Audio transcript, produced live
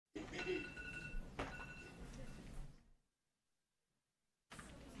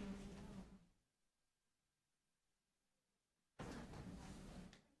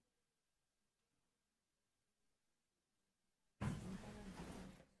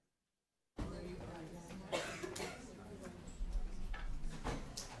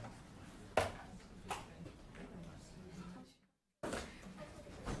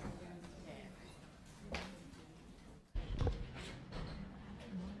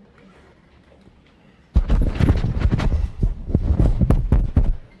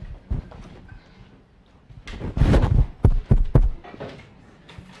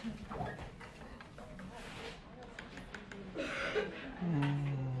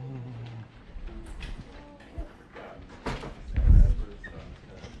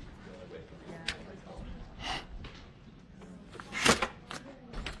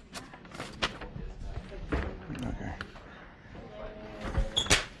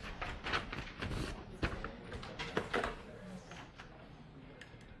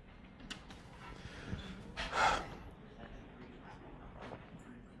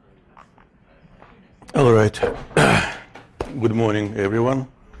All right. Good morning, everyone.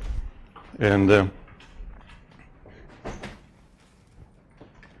 And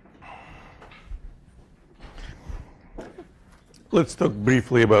let's talk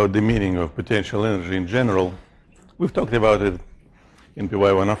briefly about the meaning of potential energy in general. We've talked about it in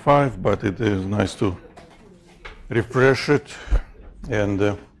PY105, but it is nice to refresh it.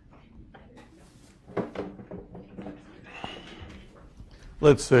 And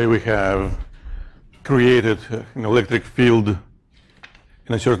let's say we have created an electric field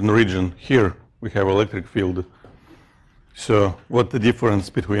in a certain region. Here we have electric field. So what's the difference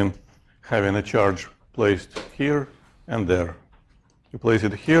between having a charge placed here and there? You place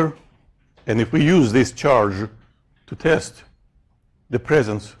it here, and if we use this charge to test the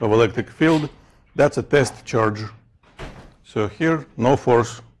presence of electric field, that's a test charge. So here, no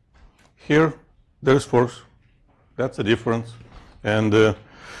force. Here, there's force. That's the difference. And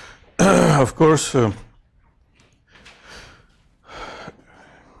of course,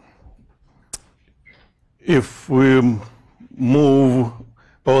 if we move,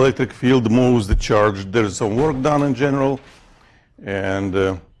 our electric field moves the charge, there's some work done in general. And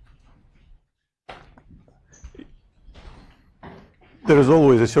there is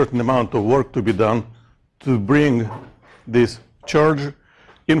always a certain amount of work to be done to bring this charge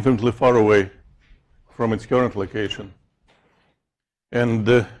infinitely far away from its current location.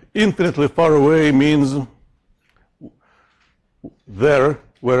 And infinitely far away means there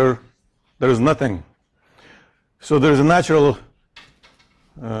where there is nothing. So there is a natural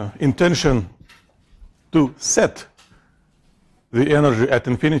intention to set the energy at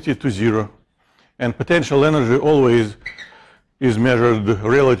infinity to zero. And potential energy always is measured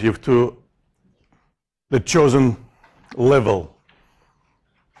relative to the chosen level.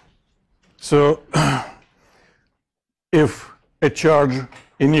 So if a charge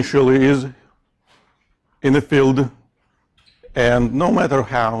initially is in a field, and no matter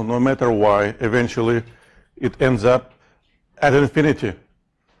how, no matter why, eventually it ends up at infinity,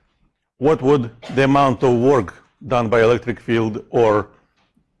 what would the amount of work done by electric field or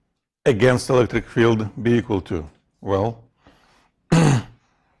against electric field be equal to? Well,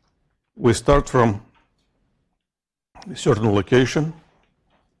 we start from a certain location.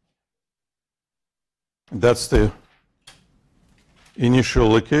 That's the initial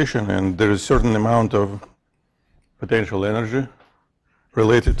location, and there is a certain amount of potential energy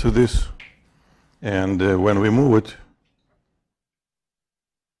related to this. And when we move it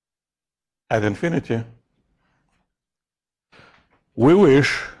at infinity, we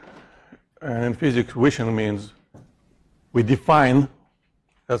wish, and in physics wishing means we define,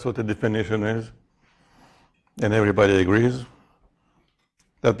 that's what the definition is, and everybody agrees,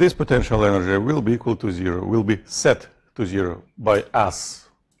 that this potential energy will be equal to zero, will be set to zero by us.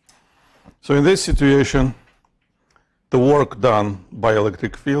 So in this situation, the work done by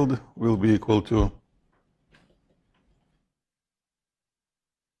electric field will be equal to,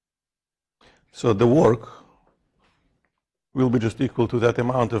 so the work will be just equal to that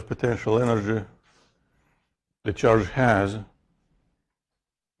amount of potential energy the charge has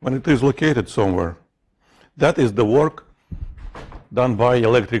when it is located somewhere. That is the work done by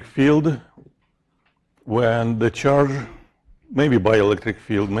electric field when the charge, maybe by electric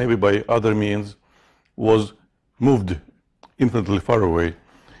field, maybe by other means, was moved infinitely far away.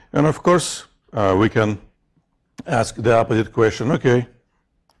 And of course, we can ask the opposite question. Okay,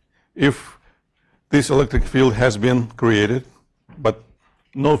 if this electric field has been created, but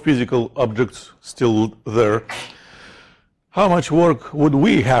no physical objects still there, how much work would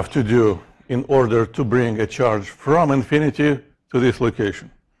we have to do in order to bring a charge from infinity to this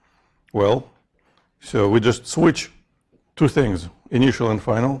location? Well, so we just switch two things, initial and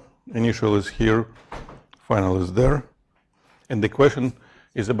final. Initial is here, final is there. And the question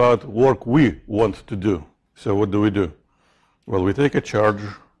is about work we want to do. So what do? Well, we take a charge,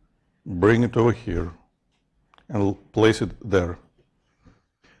 bring it over here, and place it there.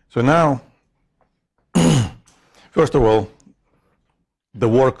 So now, first of all, the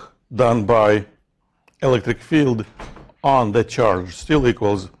work done by electric field on the charge still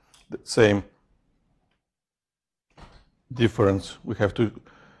equals the same difference. We have to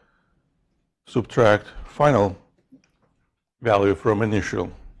subtract final value from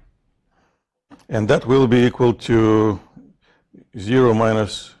initial. And that will be equal to 0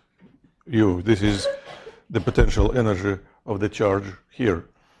 minus u. This is the potential energy of the charge here.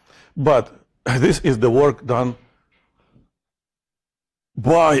 But this is the work done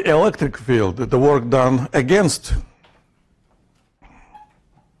by electric field, the work done against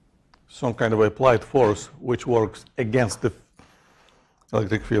some kind of applied force which works against the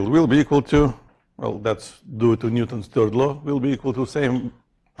electric field will be equal to, well, that's due to Newton's third law, will be equal to the same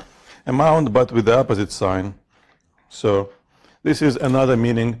amount, but with the opposite sign. So this is another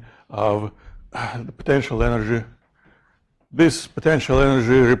meaning of the potential energy. This potential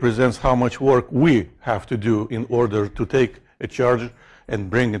energy represents how much work we have to do in order to take a charge and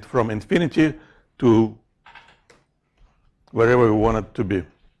bring it from infinity to wherever we want it to be.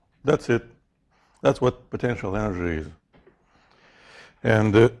 That's it. That's what potential energy is.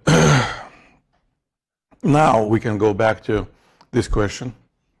 And now we can go back to this question.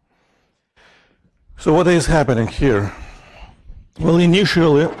 So what is happening here? Well,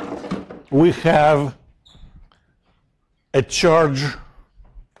 initially we have a charge,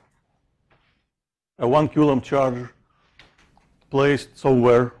 a 1 coulomb charge placed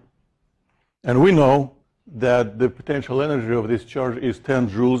somewhere, and we know that the potential energy of this charge is 10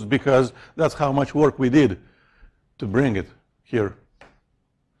 joules because that's how much work we did to bring it here.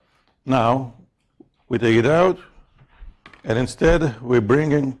 Now we take it out, and instead we're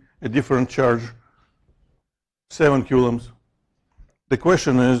bringing a different charge, 7 coulombs. The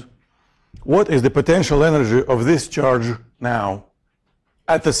question is, what is the potential energy of this charge now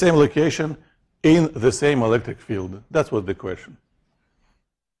at the same location in the same electric field? That's what the question.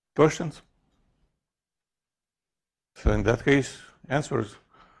 Questions? So in that case, answers.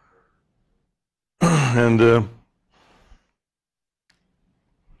 And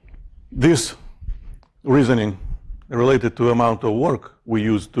this reasoning related to amount of work we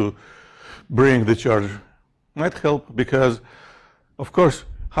use to bring the charge might help, because, of course,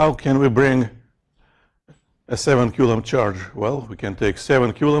 how can we bring a 7 coulomb charge? Well, we can take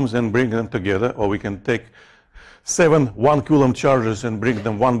 7 coulombs and bring them together, or we can take 7 1 coulomb charges and bring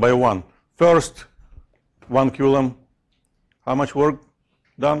them one by one. First, 1 coulomb, how much work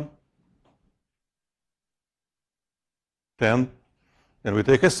done? 10. Then we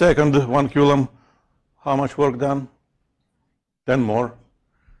take a second 1 coulomb, how much work done? 10 more.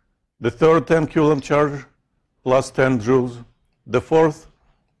 The third 10 coulomb charge, plus 10 joules. The fourth,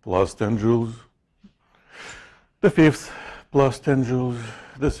 plus 10 joules. The fifth, plus 10 joules.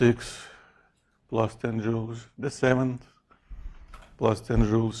 The sixth, plus 10 joules. The seventh, plus 10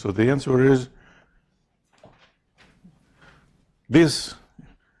 joules. So the answer is, this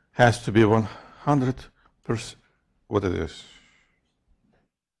has to be 100%. What it is?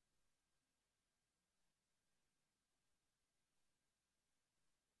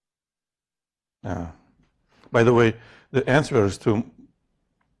 By the way, the answers to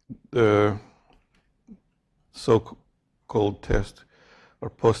the so-called test are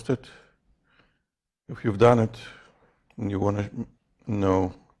posted. If you've done it and you want to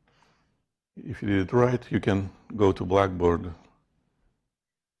know if you did it right, you can go to Blackboard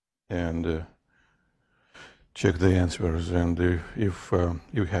and check the answers. And if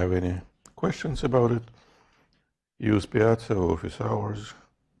you have any questions about it, use Piazza or office hours.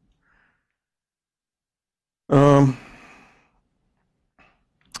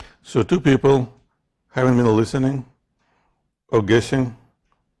 So two people haven't been listening or guessing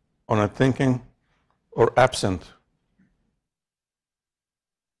or not thinking or absent.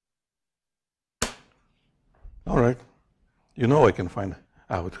 All right. You know I can find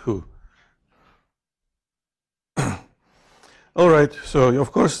out who. All right. So,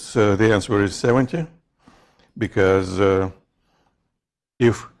 of course, the answer is 70, because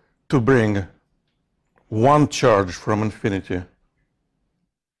if to bring one charge from infinity,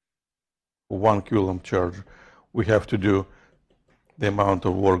 1 coulomb charge, we have to do the amount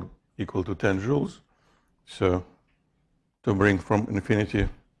of work equal to 10 joules. So to bring from infinity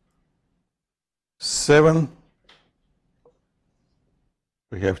 7,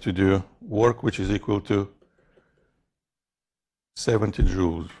 we have to do work which is equal to 70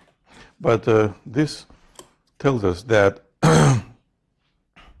 joules. But this tells us that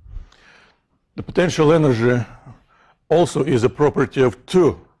the potential energy also is a property of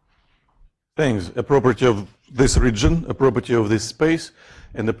two things: a property of this region, a property of this space,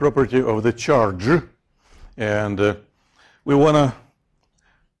 and a property of the charge. And we want to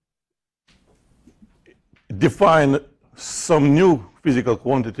define some new physical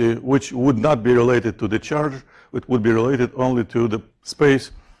quantity which would not be related to the charge, it would be related only to the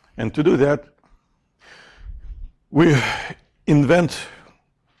space. And to do that, we invent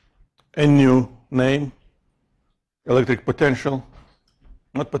a new name, electric potential,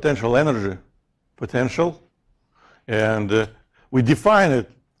 not potential energy, potential, and we define it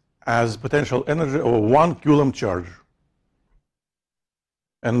as potential energy of a 1 coulomb charge.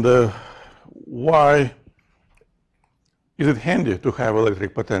 And why is it handy to have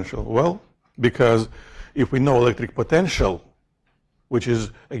electric potential? Well, because if we know electric potential, which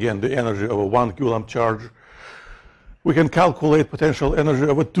is, again, the energy of a 1 Coulomb charge. We can calculate potential energy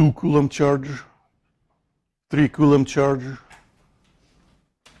of a 2 Coulomb charge, 3 Coulomb charge,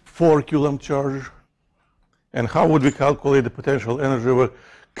 4 Coulomb charge. And how would we calculate the potential energy of a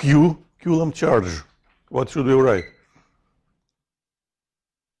Q Coulomb charge? What should we write?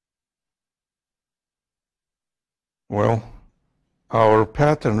 Well, our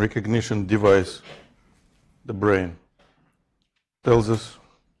pattern recognition device, the brain, tells us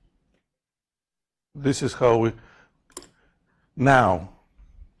this is how we now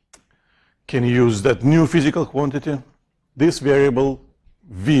can use that new physical quantity. This variable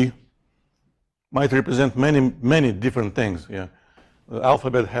V might represent many different things. Yeah. The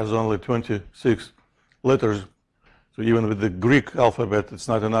alphabet has only 26 letters, so even with the Greek alphabet, it's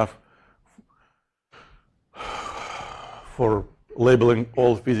not enough for labeling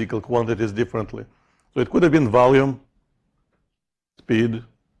all physical quantities differently. So it could have been volume, speed,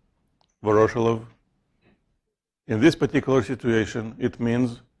 Voroshilov. In this particular situation, it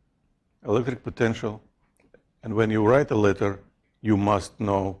means electric potential. And when you write a letter, you must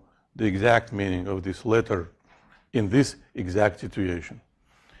know the exact meaning of this letter in this exact situation.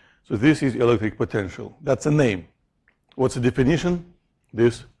 So this is electric potential. That's a name. What's the definition?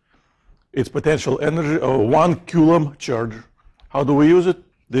 This. It's potential energy of a 1 Coulomb charge. How do we use it?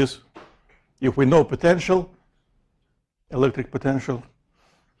 This. If we know potential, electric potential,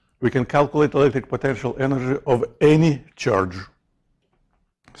 we can calculate electric potential energy of any charge.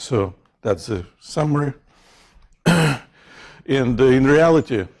 So that's a summary. And in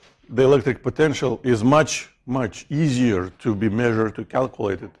reality, the electric potential is much easier to be measured, to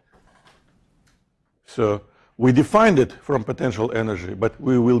calculate it. So we defined it from potential energy, but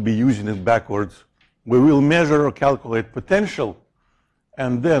we will be using it backwards. We will measure or calculate potential,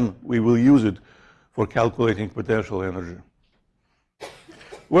 and then we will use it for calculating potential energy.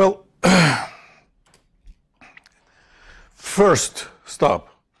 Well, first stop,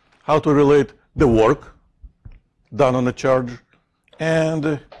 how to relate the work done on a charge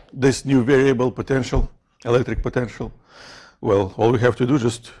and this new variable potential, electric potential. Well, all we have to do is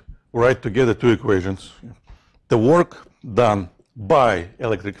just write together two equations. The work done by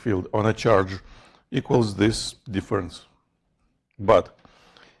electric field on a charge equals this difference. But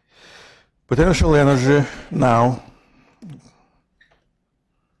potential energy now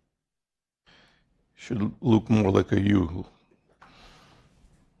should look more like a U.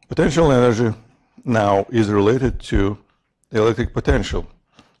 Potential energy now is related to the electric potential.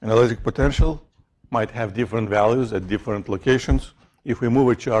 And electric potential might have different values at different locations. If we move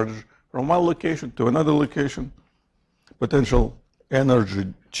a charge from one location to another location, potential energy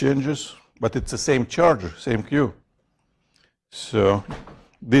changes, but it's the same charge, same Q. So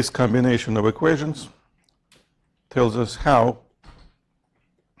this combination of equations tells us how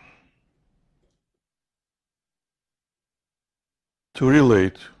to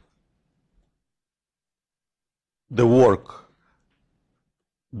relate the work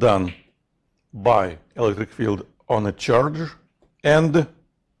done by electric field on a charge and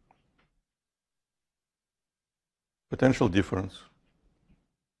potential difference.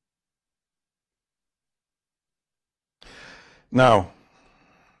 Now,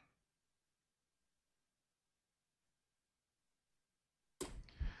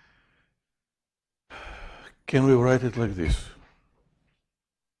 can we write it like this?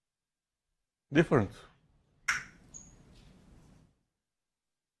 Difference.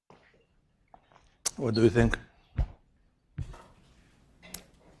 What do you think?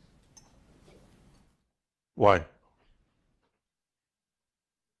 Why?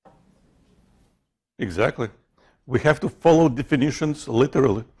 Exactly. We have to follow definitions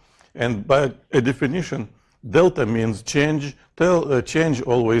literally. And by a definition, delta means change. Change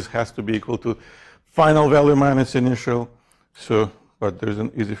always has to be equal to final value minus initial. So, but there's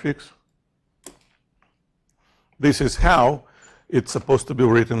an easy fix. This is how it's supposed to be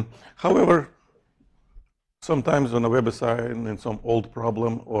written. However, sometimes on a website, in some old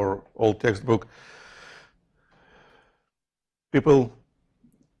problem or old textbook, people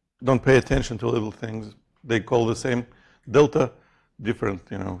don't pay attention to little things. They call the same delta different,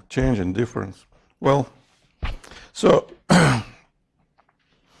 change and difference. Well, so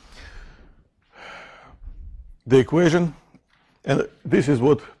the equation, and this is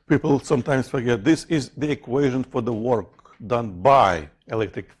what people sometimes forget, this is the equation for the work done by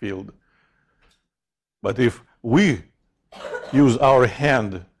electric field. But if we use our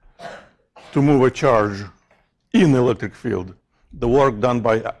hand to move a charge in the electric field, the work done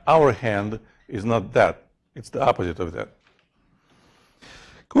by our hand is not that. It's the opposite of that.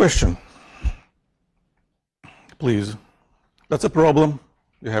 Question, please. That's a problem.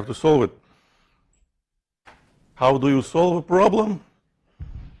 You have to solve it. How do you solve a problem?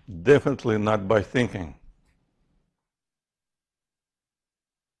 Definitely not by thinking.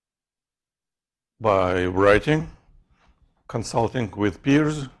 By writing, consulting with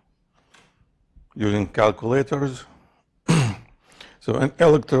peers, using calculators. So an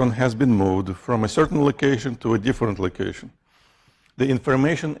electron has been moved from a certain location to a different location. The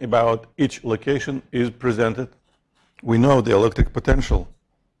information about each location is presented. We know the electric potential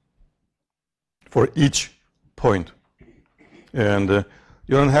for each point. And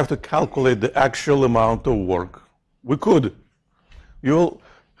you don't have to calculate the actual amount of work. We could. You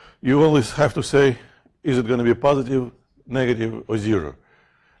always have to say, is it going to be positive, negative, or zero?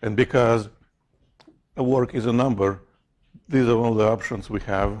 And because a work is a number, these are all the options we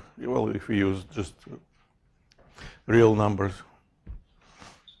have. Well, if we use just real numbers.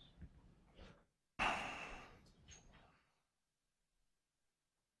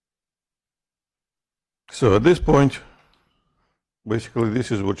 So at this point, basically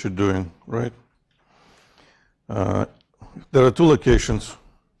this is what you're doing, right? There are two locations.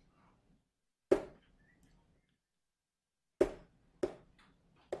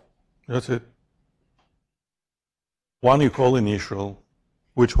 That's it. One you call initial.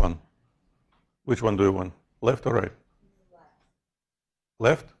 Which one? Which one do you want? Left or right?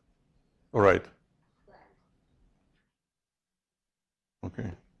 Left or right?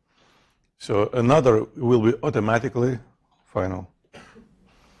 Okay. So another will be automatically final.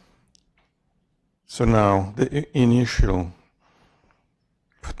 So now the initial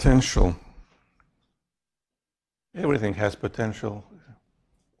potential. Everything has potential.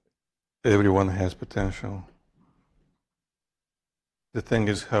 Everyone has potential. The thing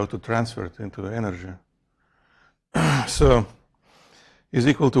is how to transfer it into energy. So is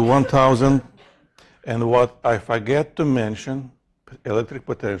equal to 1000. And what I forget to mention, electric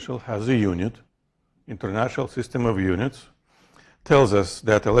potential has a unit. International System of Units tells us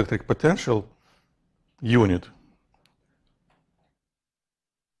that electric potential unit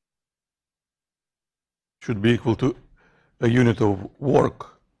should be equal to a unit of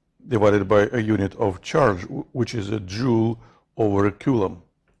work divided by a unit of charge, which is a joule over a coulomb.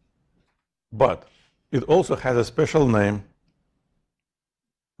 But it also has a special name,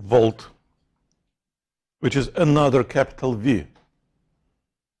 volt, which is another capital V.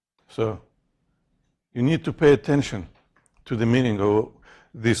 So you need to pay attention to the meaning of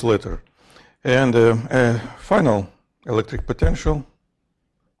this letter. And final electric potential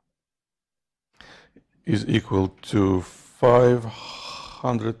is equal to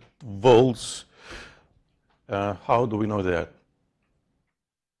 500 volts. How do we know that?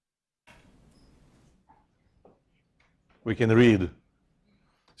 We can read.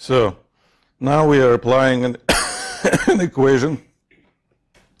 So now we are applying an equation.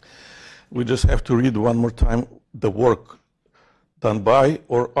 We just have to read one more time the work done by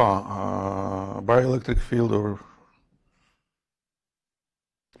or by electric field or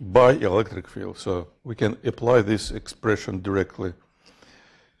by electric field. So we can apply this expression directly.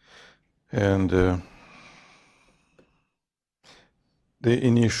 And the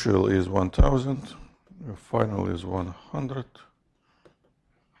initial is 1000, the final is 100.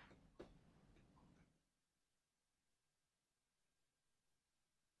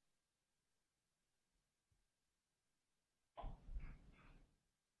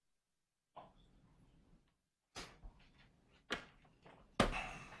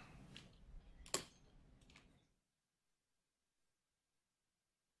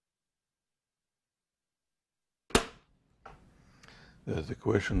 That's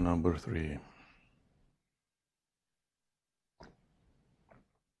equation number 3.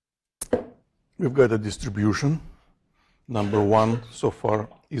 We've got a distribution. Number 1 so far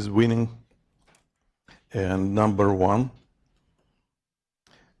is winning, and number 1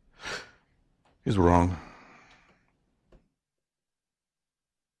 is wrong.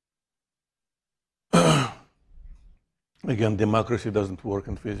 Again, democracy doesn't work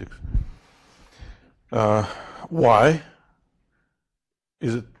in physics. Why?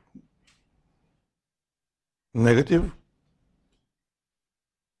 Is it negative?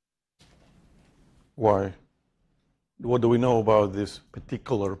 Why? What do we know about this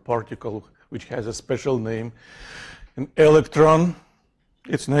particular particle, which has a special name? An electron,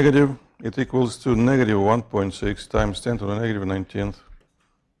 it's negative. It equals to negative 1.6 times 10 to the negative 19th.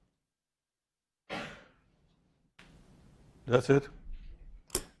 That's it.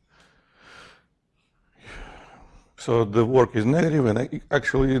 So the work is negative, and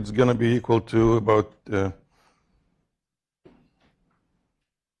actually it's going to be equal to about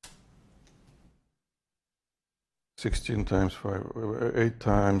 16 times 5, 8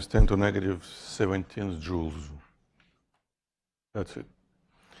 times 10 to negative 17 joules. That's it.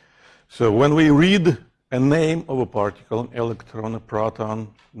 So when we read a name of a particle, an electron, a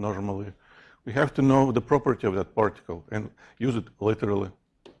proton, normally, we have to know the property of that particle and use it literally.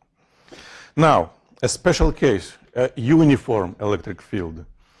 Now, a special case, a uniform electric field.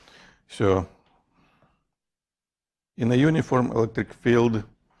 So, in a uniform electric field,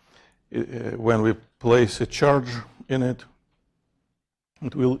 when we place a charge in it,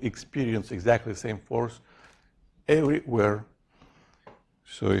 it will experience exactly the same force everywhere.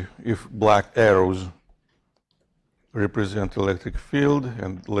 So if black arrows represent electric field,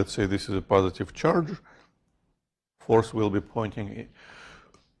 and let's say this is a positive charge, force will be pointing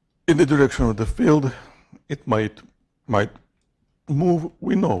in the direction of the field. It might move.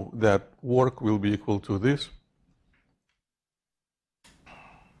 We know that work will be equal to this.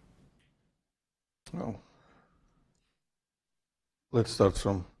 Well, let's start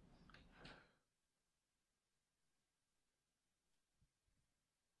from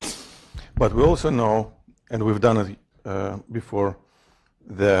but we also know, and we've done it before,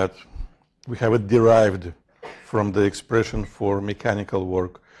 that we have it derived from the expression for mechanical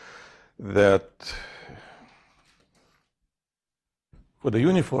work, that for the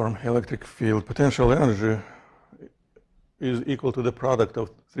uniform electric field, potential energy is equal to the product of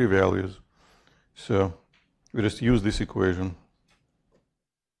three values. So we just use this equation.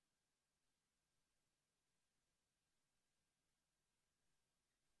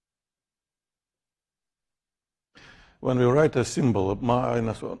 When we write a symbol, a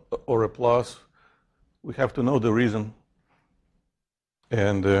minus or a plus, we have to know the reason.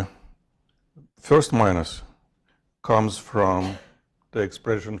 And first minus comes from the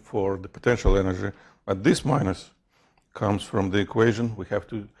expression for the potential energy, but this minus comes from the equation. We have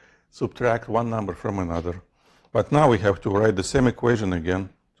to subtract one number from another. But now we have to write the same equation again,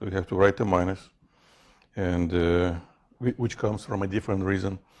 so we have to write a minus, and which comes from a different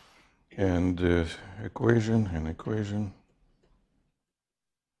reason. And equation and equation.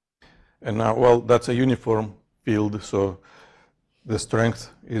 And now, well, that's a uniform field, so the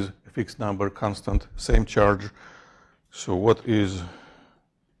strength is a fixed number, constant, same charge. So what is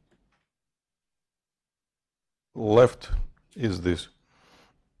left is this.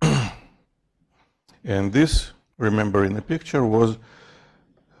 And this, remember in the picture, was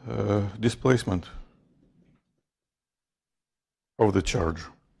displacement of the charge.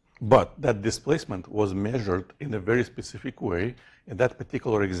 But that displacement was measured in a very specific way. In that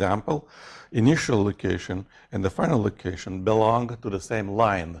particular example, initial location and the final location belong to the same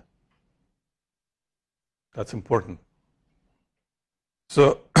line. That's important.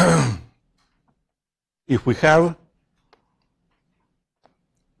 So if we have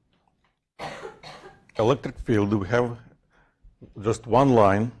electric field, we have just one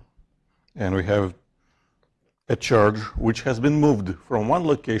line, and we have a charge which has been moved from one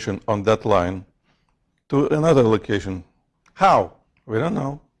location on that line to another location. How? We don't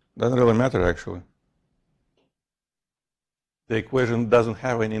know. Doesn't really matter, actually. The equation doesn't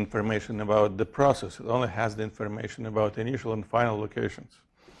have any information about the process. It only has the information about initial and final locations.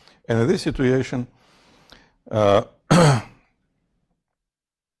 And in this situation, the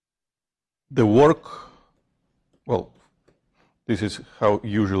work, well, this is how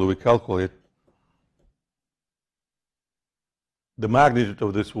usually we calculate. The magnitude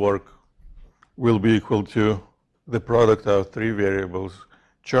of this work will be equal to the product of three variables: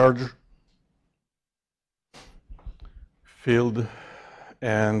 charge, field,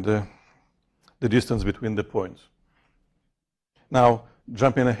 and the distance between the points. Now,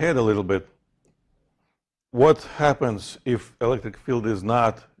 jumping ahead a little bit, what happens if electric field is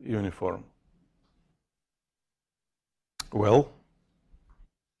not uniform? Well,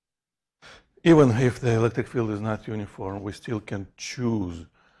 even if the electric field is not uniform, we still can choose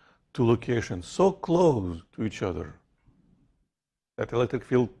two locations so close to each other that electric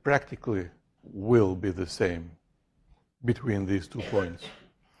field practically will be the same between these 2 points.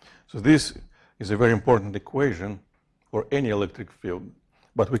 So this is a very important equation for any electric field,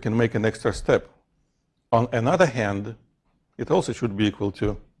 but we can make an extra step. On another hand, it also should be equal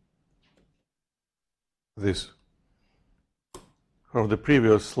to this from the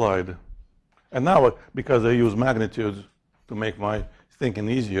previous slide. And now, because I use magnitudes to make my thinking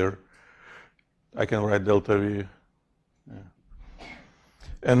easier, I can write delta V. Yeah.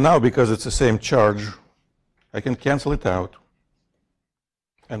 And now, because it's the same charge, I can cancel it out.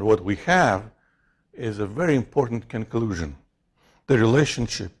 And what we have is a very important conclusion. The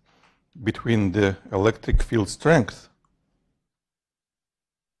relationship between the electric field strength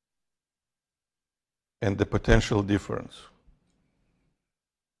and the potential difference.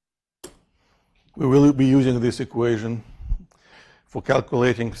 We will be using this equation for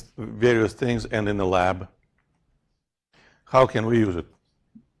calculating various things and in the lab. How can we use it?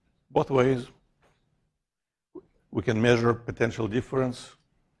 Both ways. We can measure potential difference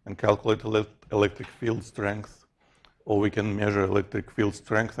and calculate electric field strength, or we can measure electric field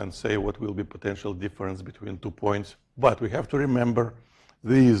strength and say what will be potential difference between 2 points. But we have to remember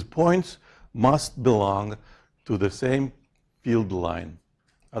these points must belong to the same field line.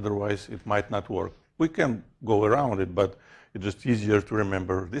 Otherwise, it might not work. We can go around it, but it's just easier to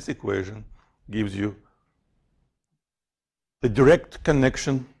remember. This equation gives you the direct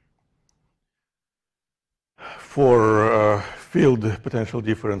connection for field potential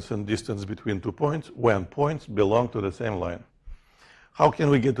difference and distance between 2 points when points belong to the same line. How can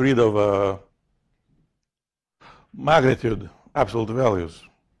we get rid of magnitude, absolute values?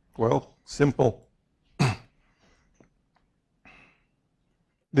 Well, simple.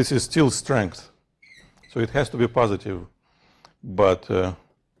 This is still strength, so it has to be positive, but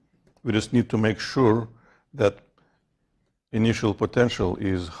we just need to make sure that initial potential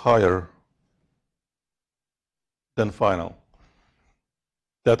is higher than final.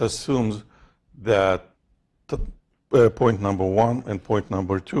 That assumes that point number 1 and point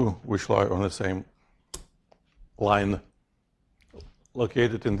number 2, which lie on the same line,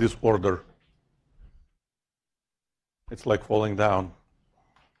 located in this order. It's like falling down.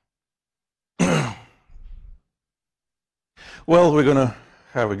 Well, we're going to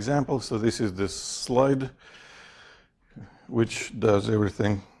have examples. So this is this slide, which does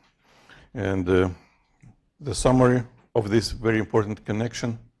everything. And the summary of this very important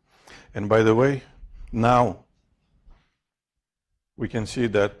connection. And by the way, now we can see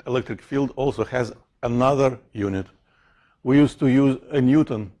that electric field also has another unit. We used to use a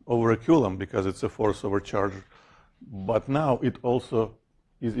Newton over a Coulomb because it's a force over charge. But now it also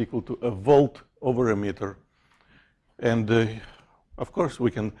is equal to a volt over a meter. And of course, we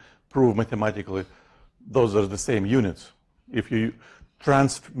can prove mathematically those are the same units. If you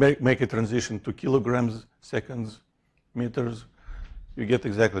make a transition to kilograms, seconds, meters, you get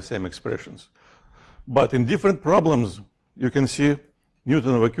exactly the same expressions. But in different problems, you can see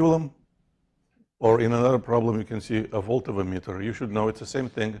Newton over Coulomb, or in another problem, you can see a volt over meter. You should know it's the same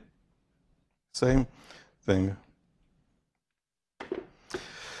thing. Same thing.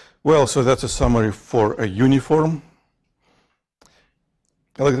 Well, so that's a summary for a uniform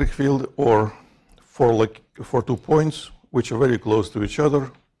electric field or for 2 points which are very close to each other.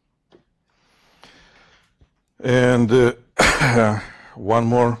 And one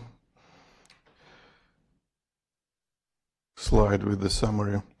more slide with the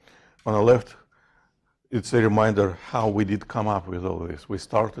summary. On the left, it's a reminder how we did come up with all this. We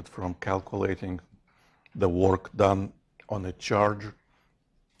started from calculating the work done on a charge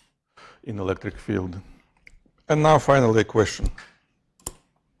in electric field. And now finally a question.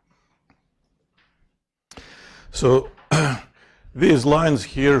 So these lines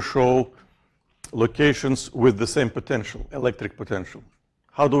here show locations with the same potential, electric potential.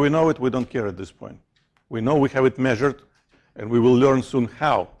 How do we know it? We don't care at this point. We know we have it measured, and we will learn soon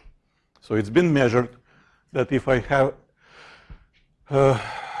how. So it's been measured that if I have a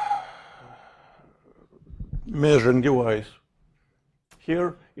measuring device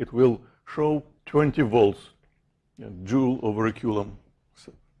here, it will show 20 volts, joule over a Coulomb.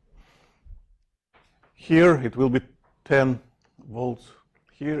 So here it will be 10 volts.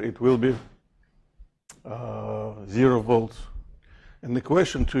 Here it will be 0 volts. And the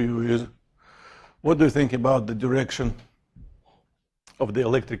question to you is, what do you think about the direction of the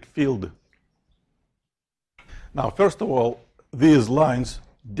electric field? Now, first of all, these lines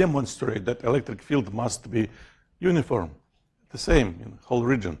demonstrate that electric field must be uniform, the same in the whole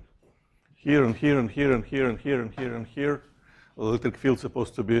region. Here and here and here and here and here and here and here, electric field is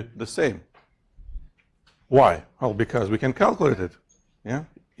supposed to be the same. Why? Well, because we can calculate it. Yeah,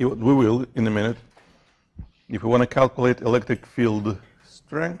 we will in a minute. If we want to calculate electric field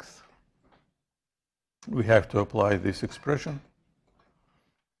strength, we have to apply this expression.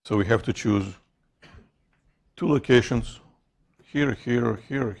 So we have to choose two locations, here, here,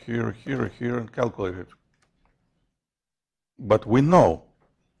 here, here, here, here, and calculate it. But we know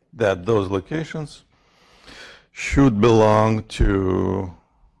that those locations should belong to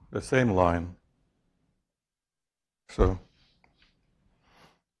the same line. So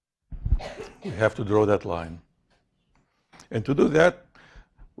we have to draw that line. And to do that,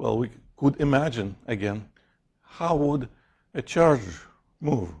 well, we could imagine, again, how would a charge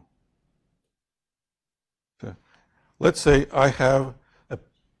move? So let's say I have a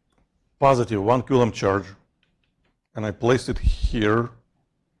positive 1 coulomb charge, and I placed it here,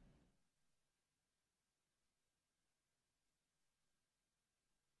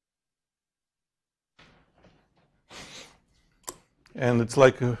 and it's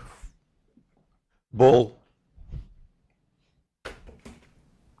like a ball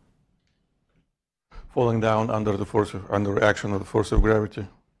falling down under the force of, under action of the force of gravity.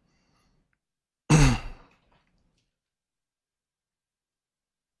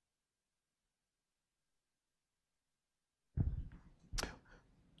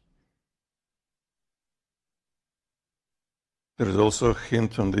 There is also a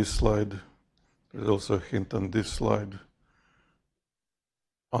hint on this slide. There is also a hint on this slide.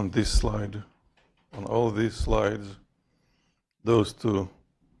 On this slide. On all these slides. Those two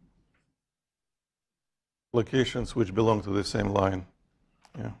locations which belong to the same line.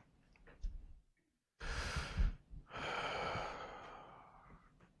 Yeah.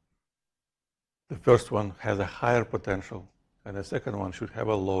 The first one has a higher potential, and the second one should have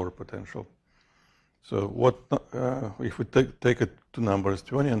a lower potential. So what if we take it to numbers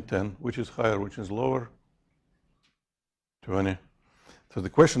 20 and 10, which is higher, which is lower? 20. So the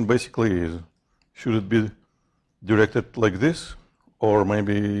question basically is, should it be directed like this, or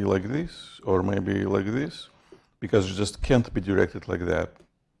maybe like this, or maybe like this? Because it just can't be directed like that.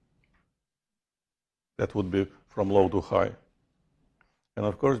 That would be from low to high. And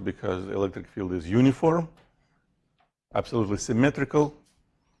of course, because the electric field is uniform, absolutely symmetrical,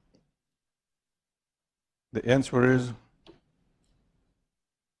 the answer is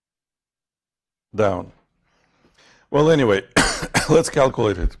down. Well, anyway, let's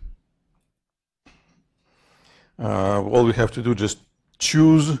calculate it. All we have to do, just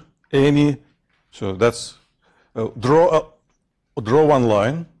choose any. So that's draw one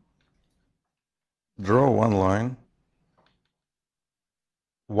line. Draw one line.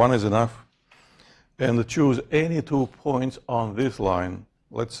 One is enough, and choose any 2 points on this line.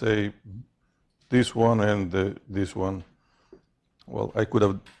 Let's say this one and this one. Well, I could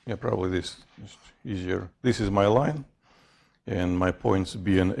have, yeah, probably this is easier. This is my line, and my points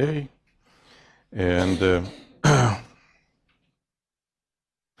B and A, and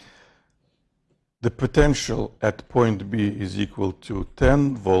the potential at point B is equal to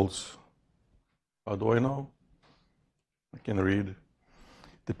 10 volts. How do I know? I can read.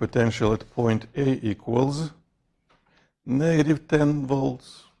 The potential at point A equals negative 10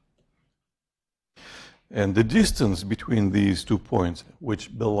 volts. And the distance between these 2 points,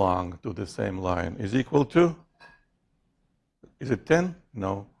 which belong to the same line, is equal to, is it 10?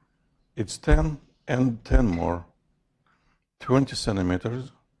 No. It's 10 and 10 more, 20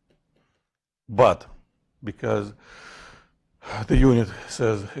 centimeters. But because the unit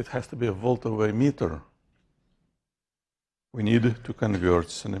says it has to be a volt over a meter, we need to convert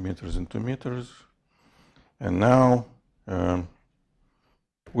centimeters into meters. And now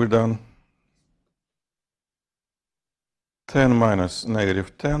we're done. 10 minus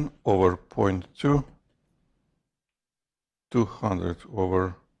negative 10 over 0.2, 200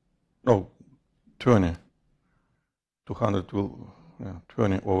 over, no, 20. 200 will, yeah,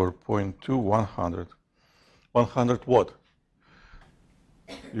 20 over 0.2, 100. 100 what?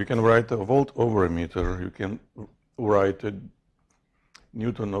 You can write a volt over a meter. You can write a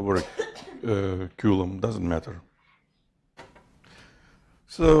Newton over a coulomb. Doesn't matter.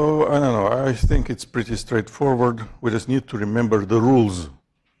 So, I don't know, I think it's pretty straightforward. We just need to remember the rules.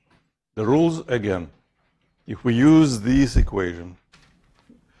 The rules, again, if we use this equation,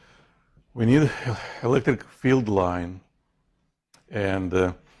 we need an electric field line, and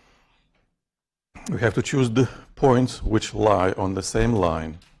we have to choose the points which lie on the same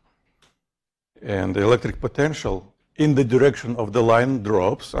line. And the electric potential in the direction of the line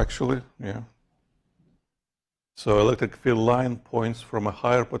drops, actually, yeah. So electric field line points from a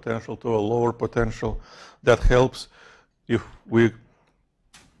higher potential to a lower potential. That helps if we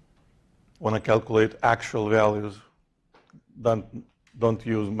want to calculate actual values. Don't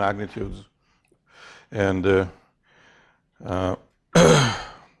use magnitudes. And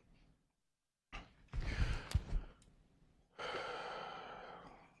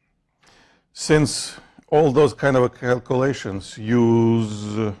since all those kind of calculations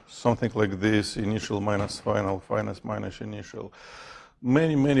use something like this, initial minus final, finance minus initial.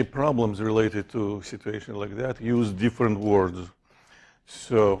 Many problems related to a situation like that use different words.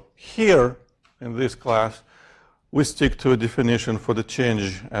 So here, in this class, we stick to a definition for the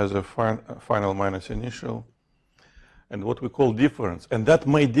change as a final minus initial, and what we call difference. And that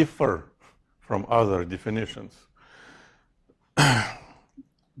may differ from other definitions.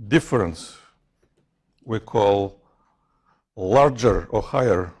 Difference we call larger or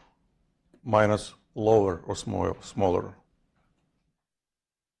higher minus lower or smaller.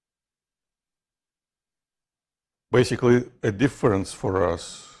 Basically, a difference for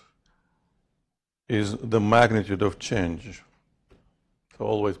us is the magnitude of change. So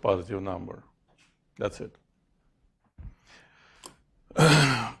always positive number. That's it.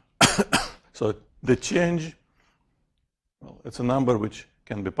 So the change, well, it's a number which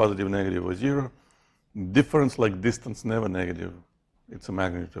can be positive, negative, or zero. Difference like distance, never negative. It's a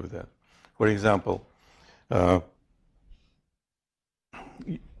magnitude of that. For example,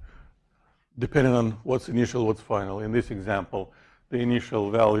 depending on what's initial, what's final. In this example, the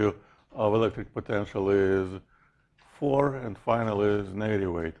initial value of electric potential is 4 and final is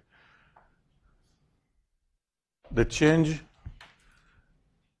negative 8. The change,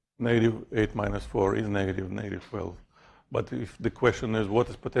 negative 8 minus 4 is negative 12. But if the question is what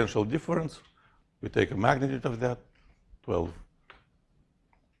is potential difference, we take a magnitude of that, 12.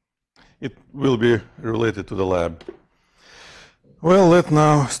 It will be related to the lab. Well, let's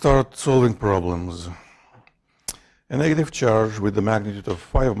now start solving problems. A negative charge with the magnitude of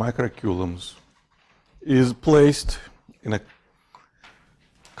 5 microcoulombs is placed in a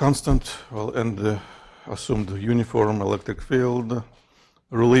constant, and assumed uniform electric field,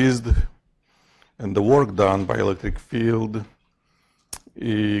 released, and the work done by electric field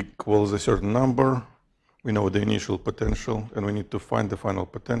equals a certain number. We know the initial potential, and we need to find the final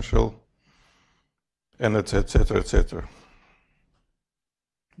potential, and etc., etc.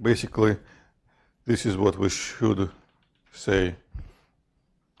 Basically, this is what we should say.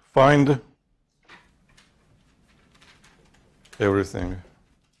 Find everything.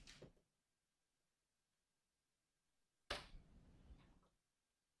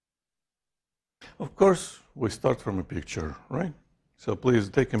 Of course, we start from a picture, right? So please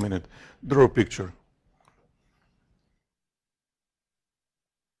take a minute, draw a picture.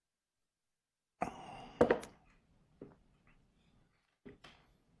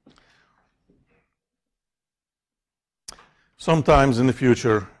 Sometimes in the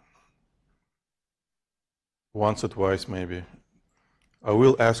future, once or twice maybe, I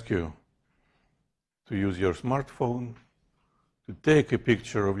will ask you to use your smartphone to take a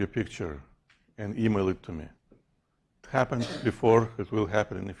picture of your picture and email it to me. It happened before, it will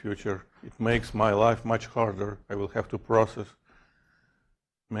happen in the future. It makes my life much harder. I will have to process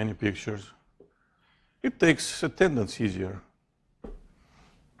many pictures. It takes attendance easier.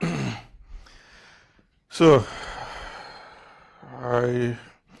 So, I'm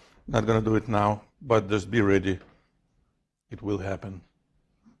not going to do it now, but just be ready. It will happen.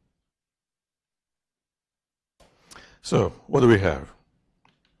 So, what do we have?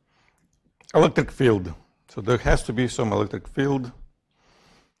 Electric field. So there has to be some electric field.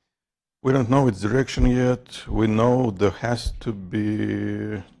 We don't know its direction yet. We know there has to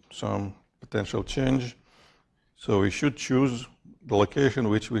be some potential change. So we should choose the location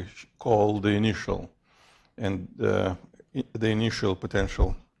which we call the initial. And the initial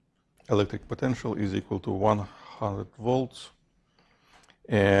potential, electric potential, is equal to 100 volts.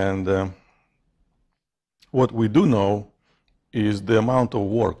 And what we do know is the amount of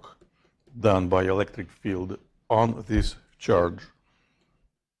work done by electric field on this charge.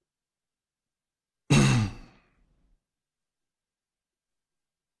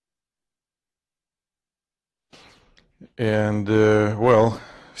 And well,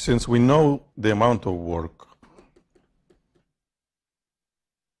 since we know the amount of work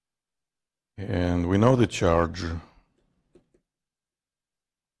and we know the charge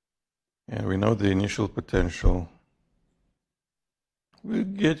and we know the initial potential, we're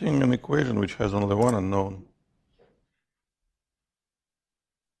getting an equation which has only one unknown.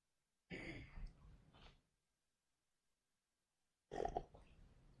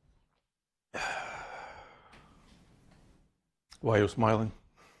 Why are you smiling?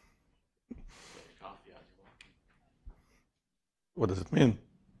 What does it mean?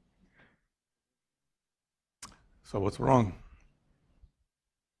 So what's wrong?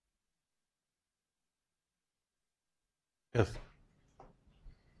 Yes.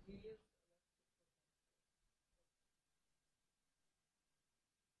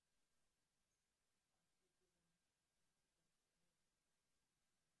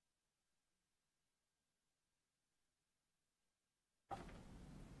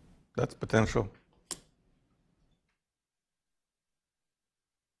 That's potential.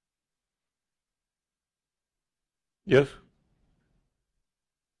 Yes?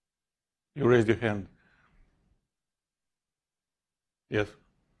 You raised your hand. Yes?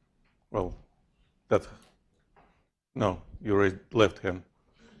 Well, that's... No, you raised left hand.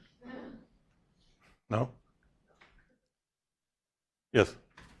 No? Yes?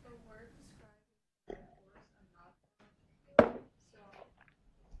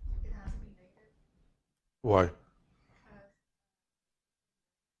 Why?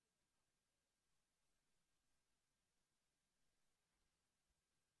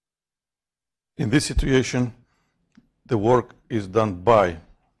 In this situation, the work is done by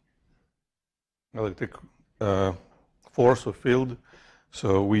electric force or field,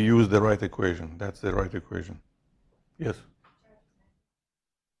 so we use the right equation. That's the right equation. Yes?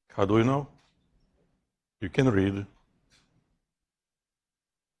 How do we know? You can read.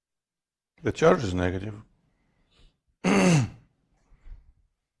 The charge is negative.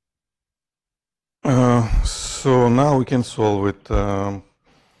 So now we can solve it.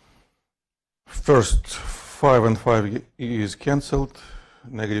 First, 5 and 5 is cancelled.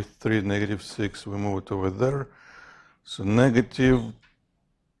 -3, -6, we move it over there. So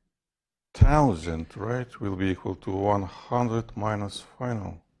 -1000, right, will be equal to 100 minus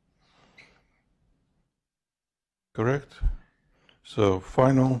final. Correct? So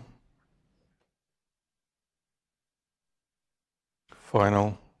final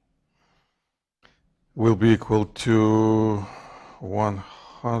will be equal to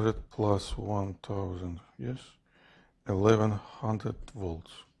 100 plus 1000, yes? 1100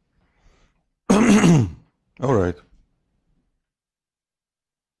 volts. All right.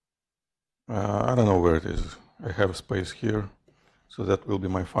 I don't know where it is. I have space here, so that will be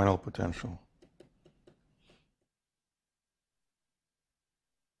my final potential.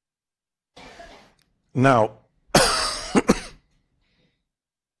 Now,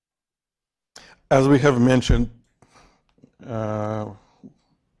 as we have mentioned,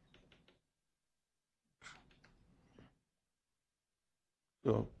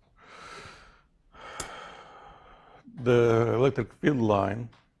 so the electric field line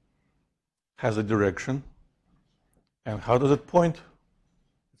has a direction, and how does it point?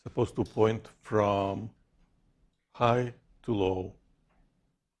 It's supposed to point from high to low.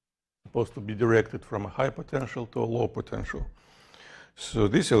 It's supposed to be directed from a high potential to a low potential. So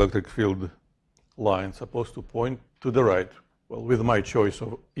this electric field line is supposed to point to the right, well, with my choice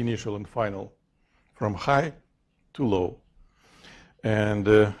of initial and final, from high to low. And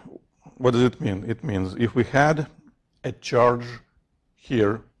what does it mean? It means if we had a charge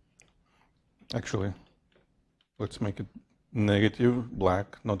here, actually, let's make it negative,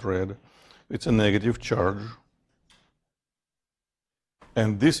 black, not red. It's a negative charge.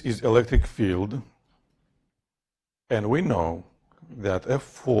 And this is electric field. And we know that a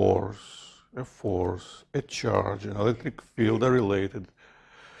force, a charge, and electric field are related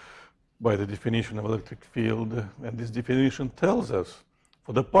by the definition of electric field. And this definition tells us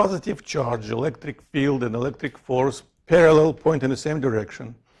for the positive charge, electric field and electric force parallel point in the same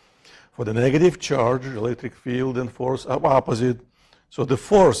direction. For the negative charge, electric field and force are opposite. So the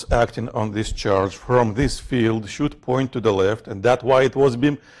force acting on this charge from this field should point to the left, and that's why it was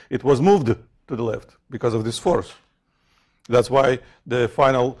moved to the left, because of this force. That's why the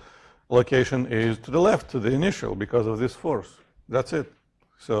final location is to the left, to the initial, because of this force. That's it.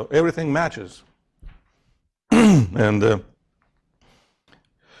 So everything matches. And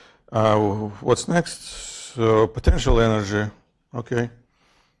what's next? So potential energy. Okay.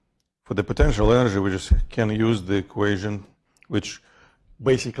 For the potential energy, we just can use the equation, which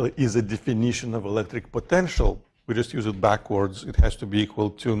basically is a definition of electric potential. We just use it backwards. It has to be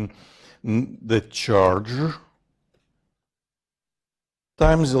equal to the charge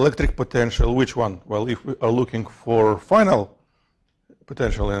times electric potential. Which one? Well, if we are looking for final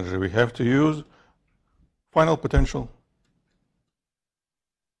potential energy, we have to use final potential.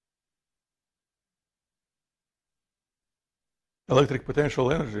 Electric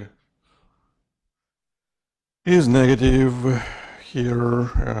potential energy is negative here,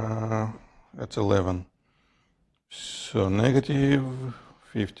 that's 11. So negative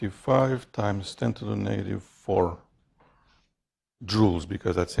 55 times 10 to the negative 4 joules,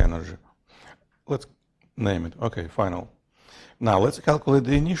 because that's energy. Let's name it. Okay, final. Now let's calculate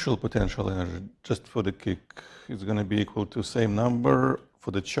the initial potential energy just for the kick. It's going to be equal to same number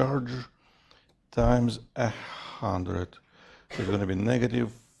for the charge times 100. So it's going to be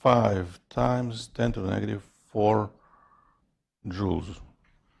negative 5 times 10 to the negative 4 joules.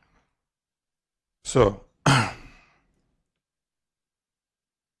 So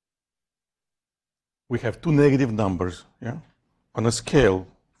we have two negative numbers, yeah, on a scale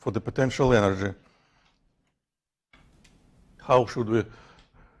for the potential energy. How should we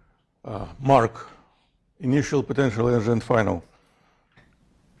mark initial potential energy and final?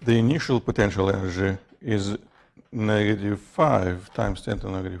 The initial potential energy is negative 5 times 10 to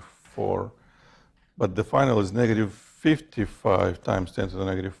the negative 4, but the final is negative 55 times 10 to the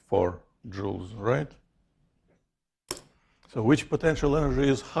negative 4 joules, right? So which potential energy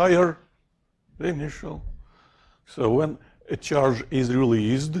is higher? the initial. So when a charge is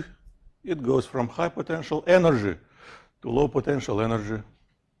released, it goes from high potential energy to low potential energy,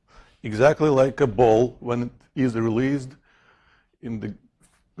 exactly like a ball when it is released in the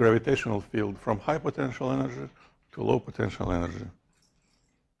gravitational field from high potential energy to low potential energy.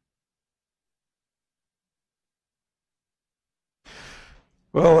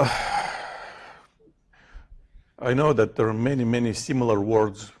 Well, I know that there are many, many similar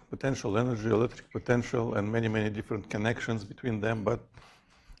words, potential energy, electric potential, and many, many different connections between them, but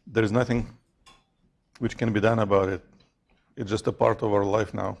there is nothing which can be done about it. It's just a part of our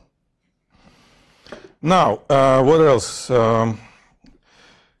life now. Now, what else?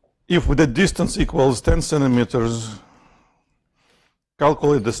 If the distance equals 10 centimeters,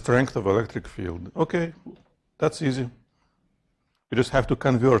 calculate the strength of electric field. Okay, that's easy. You just have to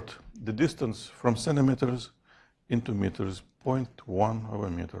convert the distance from centimeters into meters, 0.1 of a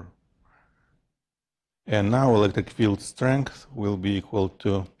meter. And now electric field strength will be equal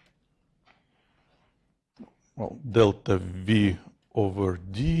to, well, delta V over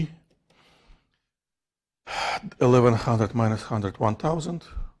D, 1100 minus 100, 1000,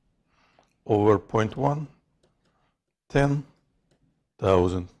 over 0.1,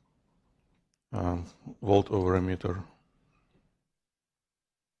 10,000 volt over a meter.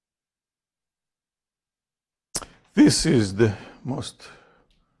 This is the most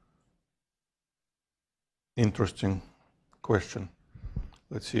interesting question.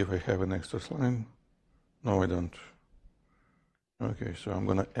 Let's see if I have an extra slide. No, I don't. Okay, so I'm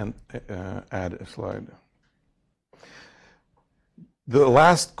going to add a slide. The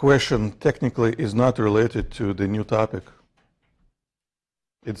last question technically is not related to the new topic.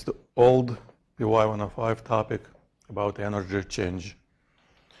 It's the old PY105 topic about energy change.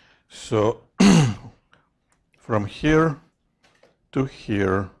 So from here to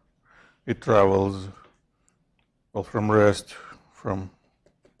here, it travels, well, from rest, from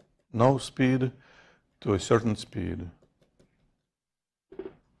no speed to a certain speed.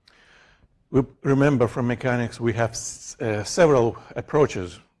 We remember from mechanics we have several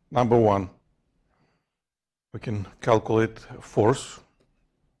approaches. Number one, we can calculate force,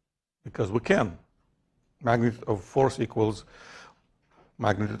 because we can. Magnitude of force equals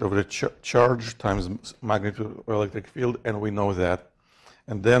magnitude of the charge times magnitude of electric field, and we know that.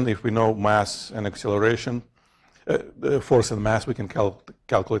 And then if we know mass and acceleration, the force and mass, we can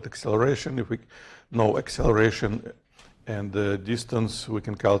calculate acceleration. If we know acceleration and the distance, we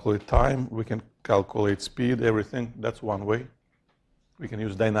can calculate time, we can calculate speed, everything. That's one way. We can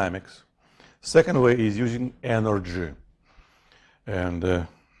use dynamics. Second way is using energy. And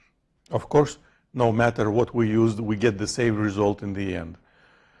of course, no matter what we used, we get the same result in the end.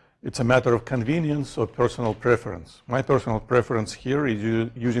 It's a matter of convenience or personal preference. My personal preference here is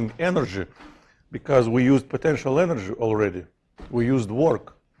using energy, because we used potential energy already. We used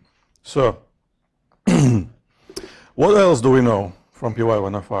work. So what else do we know from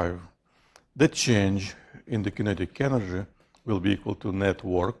PY105? The change in the kinetic energy will be equal to net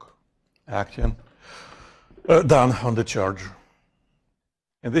work acting done on the charge.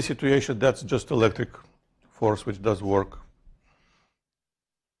 In this situation, that's just electric force which does work.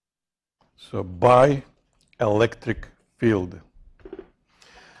 So by electric field.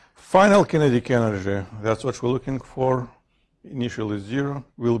 Final kinetic energy, that's what we're looking for, initially 0,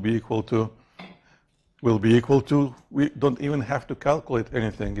 will be equal to, we don't even have to calculate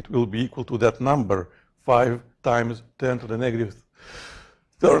anything, it will be equal to that number, 5 times 10 to the negative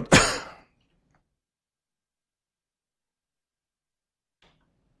third.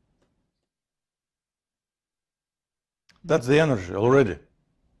 That's the energy already.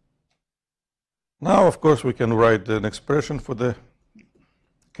 Now, of course, we can write an expression for the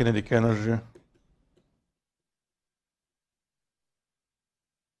kinetic energy.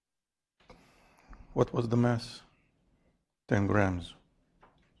 What was the mass? 10 grams.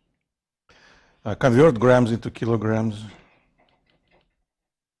 Convert grams into kilograms.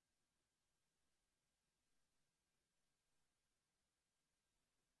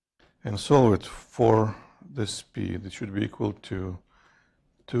 And solve it for the speed. It should be equal to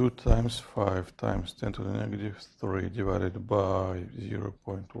 2 times 5 times 10 to the negative 3 divided by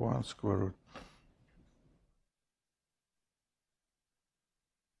 0.1 square root.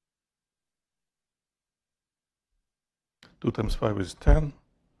 Two times 5 is 10.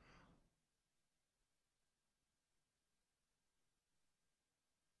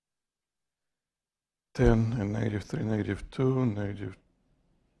 And negative 3, negative 2, negative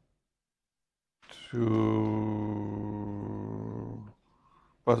 2,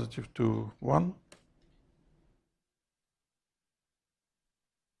 positive 2, 1.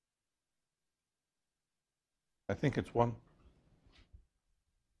 I think it's 1.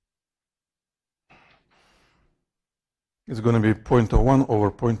 It's going to be 0.01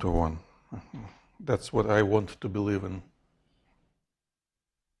 over 0.01. That's what I want to believe in.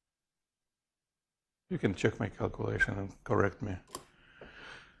 You can check my calculation and correct me.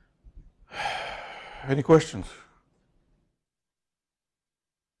 Any questions?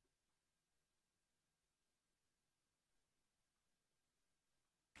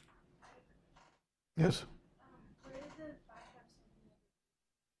 Yes?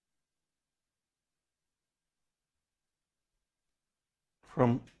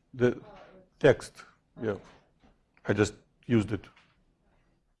 From the text, yeah. I just used it.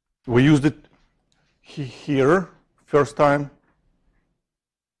 We used it here, first time,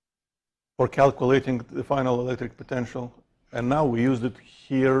 for calculating the final electric potential, and now we used it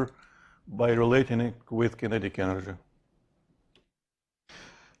here by relating it with kinetic energy.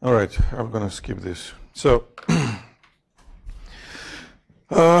 All right, I'm going to skip this. So,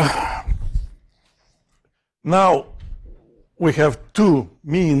 now we have two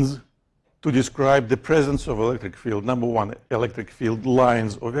means to describe the presence of electric field. Number one, electric field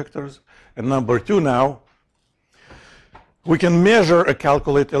lines or vectors. And number two, now, we can measure or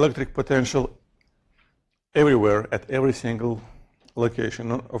calculate electric potential everywhere at every single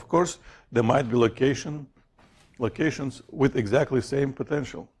location. Of course, there might be locations with exactly the same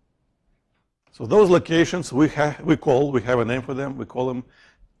potential. So those locations we have a name for them. We call them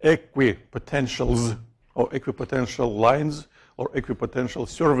equipotentials, or equipotential lines, or equipotential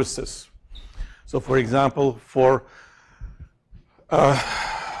surfaces. So, for example, for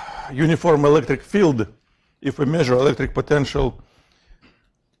uniform electric field, if we measure electric potential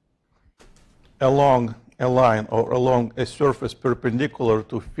along a line or along a surface perpendicular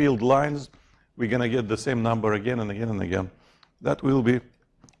to field lines, we're going to get the same number again and again and again. That will be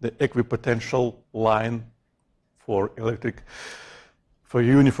the equipotential line for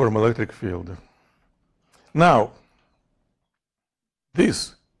uniform electric field. Now,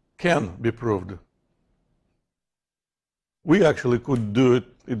 this can be proved. We actually could do it.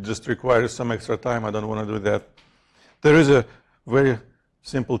 It just requires some extra time. I don't want to do that. There is a very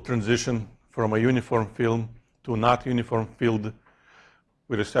simple transition from a uniform field to not uniform field.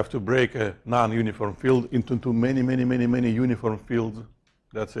 We just have to break a non-uniform field into many uniform fields.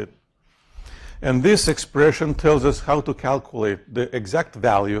 That's it. And this expression tells us how to calculate the exact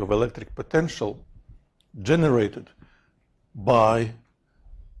value of electric potential generated by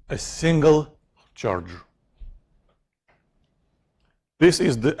a single charge. This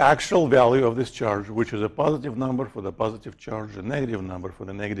is the actual value of this charge, which is a positive number for the positive charge, a negative number for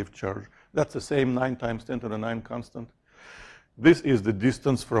the negative charge. That's the same 9 times 10 to the 9 constant. This is the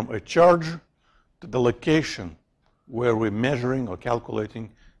distance from a charge to the location where we're measuring or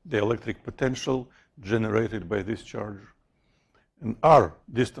calculating the electric potential generated by this charge. And our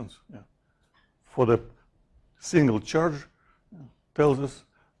distance for the single charge tells us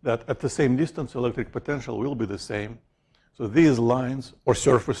that at the same distance, electric potential will be the same. So these lines, or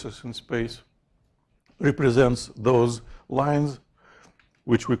surfaces in space, represents those lines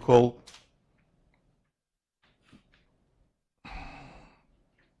which we call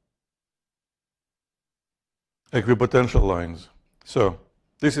equipotential lines. So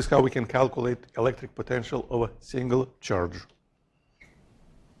this is how we can calculate electric potential of a single charge.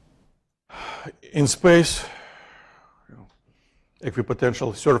 In space,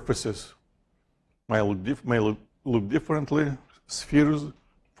 equipotential surfaces may look differently, spheres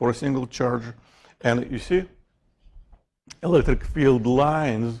for a single charge. And you see, electric field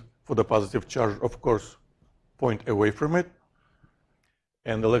lines for the positive charge, of course, point away from it.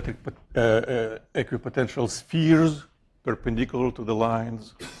 And equipotential spheres perpendicular to the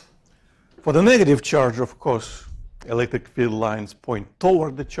lines. For the negative charge, of course, electric field lines point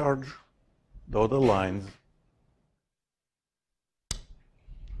toward the charge, the other lines.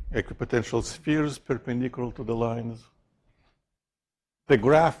 Equipotential spheres perpendicular to the lines. The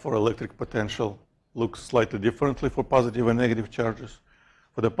graph for electric potential looks slightly differently for positive and negative charges.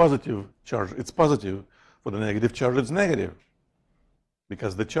 For the positive charge, it's positive. For the negative charge, it's negative,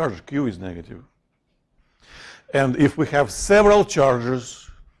 because the charge Q is negative. And if we have several charges,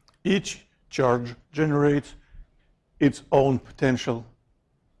 each charge generates its own potential.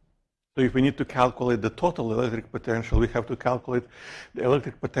 So if we need to calculate the total electric potential, we have to calculate the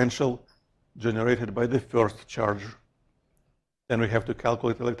electric potential generated by the first charge. Then we have to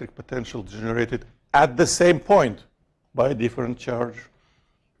calculate electric potential generated at the same point by a different charge.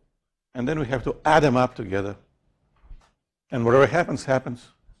 And then we have to add them up together. And whatever happens, happens,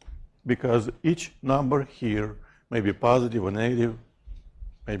 because each number here may be positive or negative,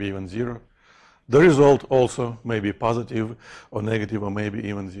 maybe even 0. The result also may be positive or negative or maybe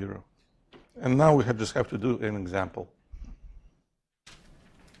even 0. And now we just have to do an example.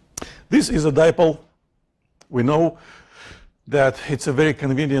 This is a dipole. We know that it's a very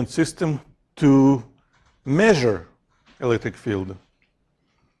convenient system to measure electric field,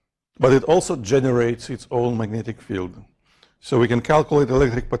 but it also generates its own magnetic field. So we can calculate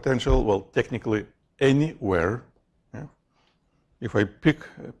electric potential, well, technically anywhere. Yeah? If I pick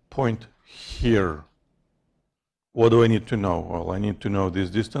a point here, what do I need to know? Well, I need to know this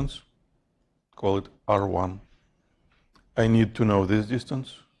distance, call it R1. I need to know this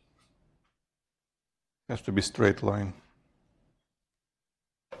distance. It has to be straight line.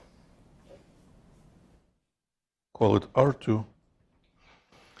 Call it R2.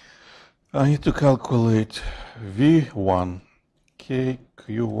 I need to calculate V1, K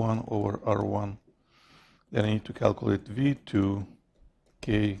Q1 over R1. Then I need to calculate V2,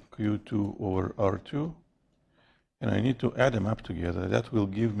 K Q2 over R2. And I need to add them up together. That will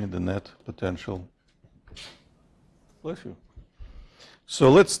give me the net potential. Bless you. So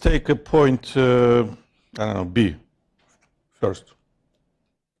let's take a point, I don't know, B first.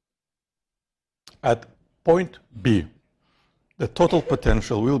 At point B, the total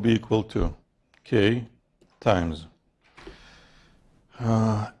potential will be equal to K times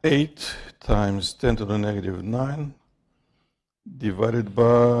 8 times 10 to the negative 9 divided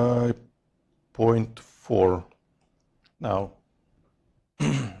by 0.4. Now,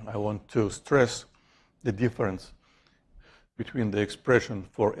 I want to stress the difference between the expression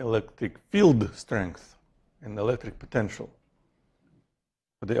for electric field strength and electric potential.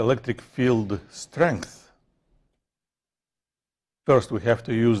 For the electric field strength, first, we have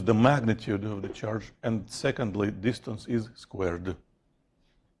to use the magnitude of the charge, and secondly, distance is squared.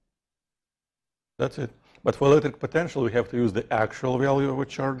 That's it. But for electric potential, we have to use the actual value of a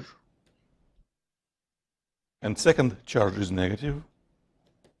charge. And second charge is negative.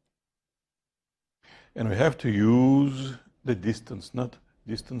 And we have to use the distance, not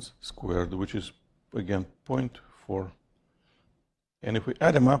distance squared, which is, again, 0.4. And if we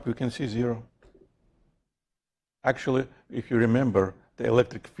add them up, we can see 0. Actually, if you remember, the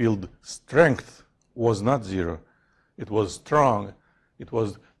electric field strength was not 0. It was strong. It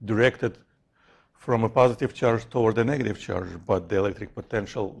was directed from a positive charge toward a negative charge, but the electric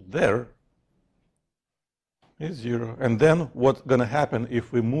potential there is 0. And then what's going to happen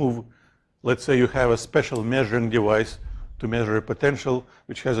if we move, let's say you have a special measuring device to measure a potential,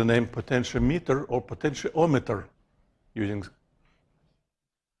 which has a name potentiometer or potentiometer, using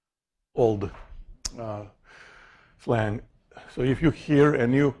old slang. So if you hear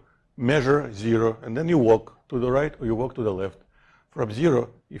and you measure 0, and then you walk to the right or you walk to the left, from 0,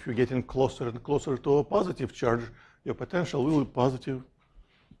 if you're getting closer and closer to a positive charge, your potential will be positive.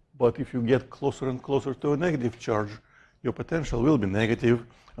 But if you get closer and closer to a negative charge, your potential will be negative.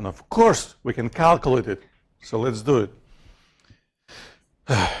 And of course, we can calculate it. So let's do it.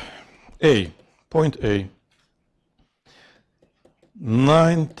 Point A,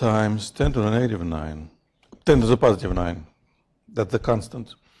 9 times 10 to the negative 9, 10 to the positive 9, that's the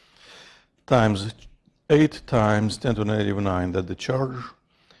constant, times 8 times 10 to the negative 9, that's the charge,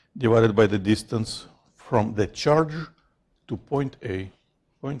 divided by the distance from the charge to point A,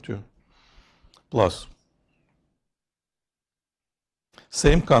 point 2, plus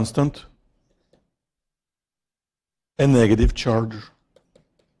same constant, a negative charge,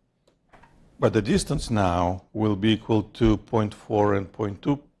 but the distance now will be equal to 0.4 and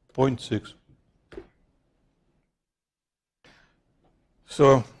 0.2, 0.6.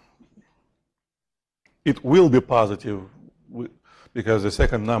 So it will be positive because the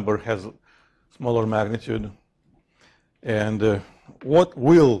second number has smaller magnitude. And what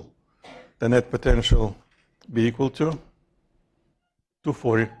will the net potential be equal to?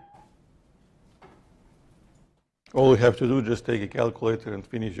 240. All you have to do is just take a calculator and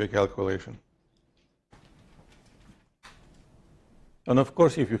finish your calculation. And of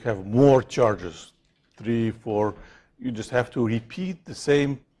course, if you have more charges, 3, 4, you just have to repeat the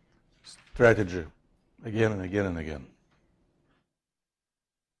same strategy again and again and again.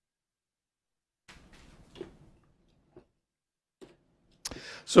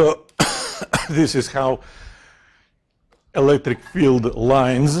 So this is how electric field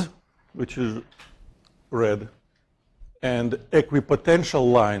lines, which is red, and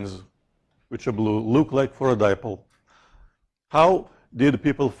equipotential lines, which are blue, look like for a dipole. How did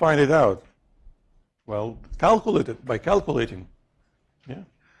people find it out? Well, calculate it by calculating. Yeah.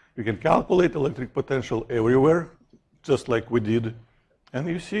 You can calculate electric potential everywhere, just like we did. And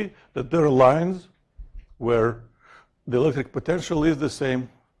you see that there are lines where the electric potential is the same.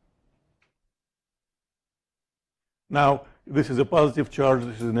 Now, this is a positive charge,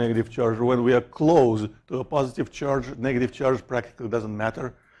 this is a negative charge. When we are close to a positive charge, negative charge practically doesn't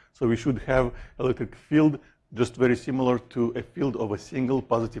matter. So we should have electric field just very similar to a field of a single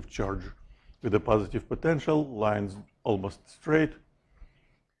positive charge with a positive potential, lines almost straight.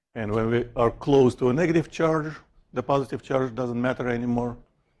 And when we are close to a negative charge, the positive charge doesn't matter anymore.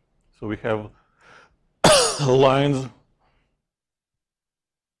 So we have lines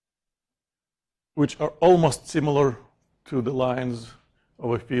which are almost similar to the lines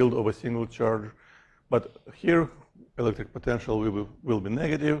of a field of a single charge. But here, electric potential will be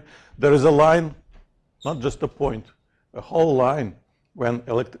negative. There is a line, not just a point, a whole line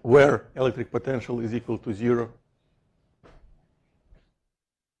where electric potential is equal to 0.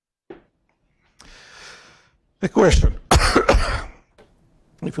 The question,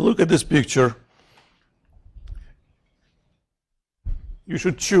 if you look at this picture, you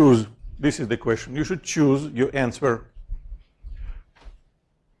should choose, this is the question, you should choose your answer,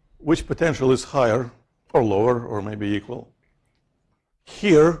 which potential is higher or lower or maybe equal.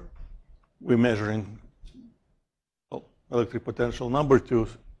 Here, we're measuring electric potential number 2,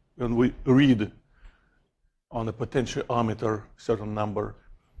 when we read on the potentiometer certain number.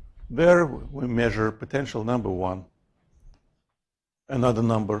 There, we measure potential number 1, another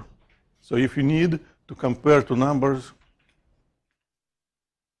number. So if you need to compare two numbers,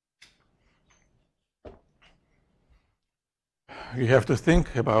 you have to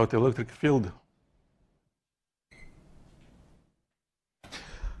think about electric field.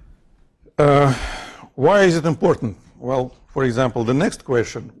 Why is it important? Well, for example, the next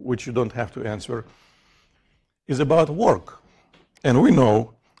question, which you don't have to answer, is about work. And we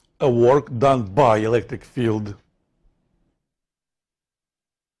know a work done by electric field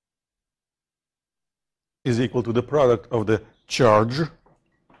is equal to the product of the charge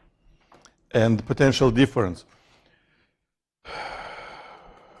and potential difference.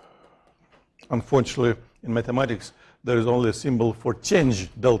 Unfortunately, in mathematics, there is only a symbol for change,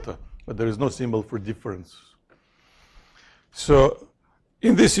 delta, but there is no symbol for difference. So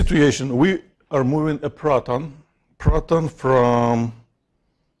in this situation, we are moving a proton from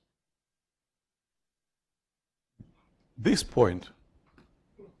this point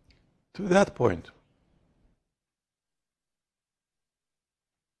to that point.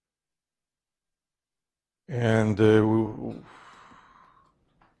 And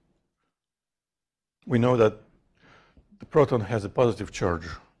we know that the proton has a positive charge.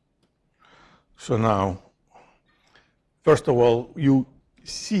 So now, first of all, you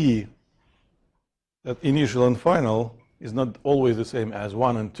see that initial and final is not always the same as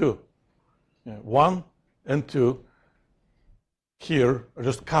 1 and 2. 1 and 2 here are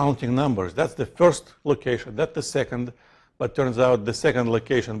just counting numbers. That's the first location, that's the second, but turns out the second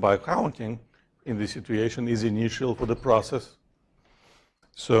location by counting in this situation is initial for the process.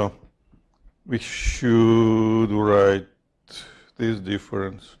 So we should write this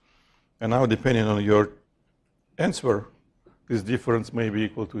difference. And now, depending on your answer, this difference may be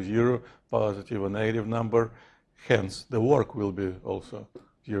equal to 0, positive or negative number. Hence, the work will be also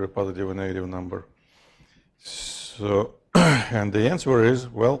 0, positive or negative number. So, and the answer is,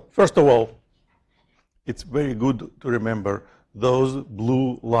 well, first of all, it's very good to remember those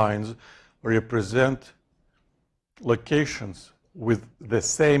blue lines represent locations with the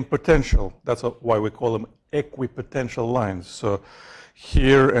same potential. That's why we call them equipotential lines. So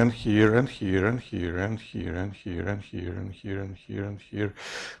here and here and here and here and here and here and here and here and here and here,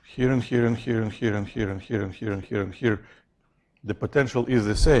 here and here and here and here and here and here and here and here and here, the potential is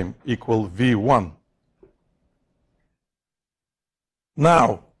the same, equal V1.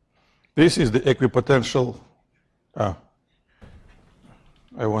 Now, this is the equipotential. I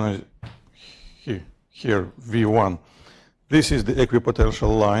want to here V1. This is the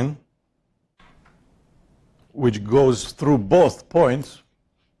equipotential line which goes through both points,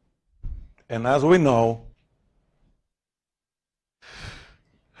 and as we know,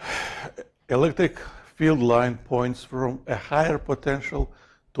 electric field line points from a higher potential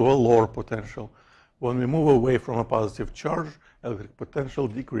to a lower potential. When we move away from a positive charge, electric potential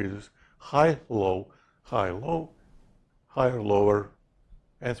decreases. High, low, high, low, higher, lower.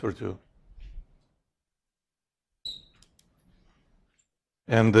 Answer 2.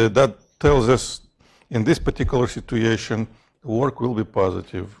 And that tells us, in this particular situation, the work will be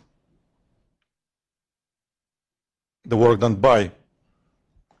positive. The work done by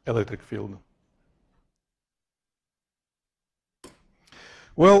electric field.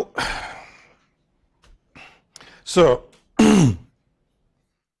 Well, so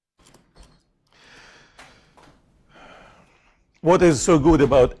what is so good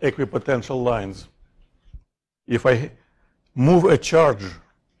about equipotential lines? If I move a charge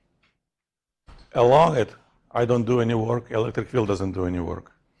along it, I don't do any work. Electric field doesn't do any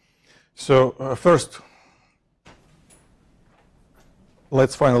work. So first,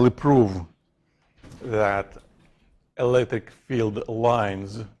 let's finally prove that electric field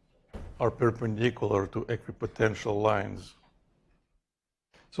lines are perpendicular to equipotential lines.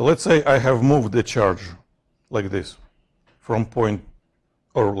 So let's say I have moved the charge like this from point,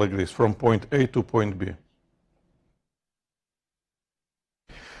 or like this, from point A to point B.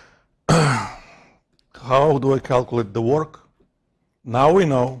 How do I calculate the work? Now we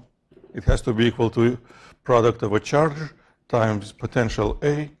know it has to be equal to product of a charge times potential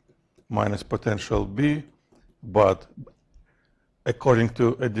A minus potential B, but according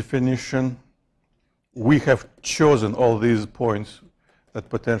to a definition, we have chosen all these points that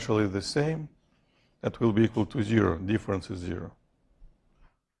potential is the same. That will be equal to 0. Difference is 0.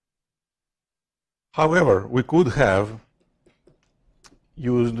 However, we could have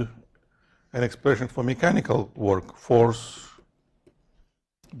used an expression for mechanical work, force,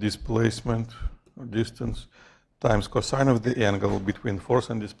 displacement, or distance, times cosine of the angle between force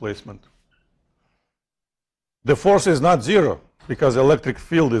and displacement. The force is not 0, because electric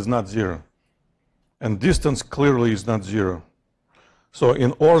field is not 0. And distance clearly is not 0. So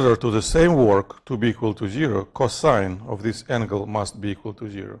in order to the same work to be equal to 0, cosine of this angle must be equal to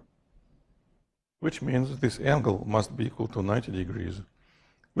 0. Which means this angle must be equal to 90 degrees.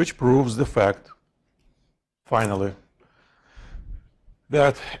 Which proves the fact, finally,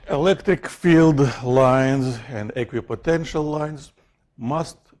 that electric field lines and equipotential lines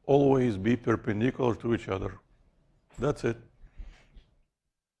must always be perpendicular to each other. That's it.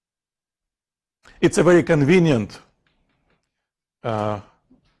 It's a very convenient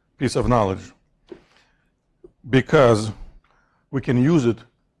piece of knowledge because we can use it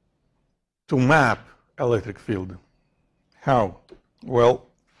to map electric field. How? Well,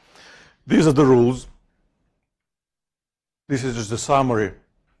 these are the rules. This is just a summary.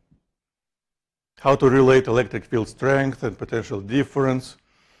 How to relate electric field strength and potential difference,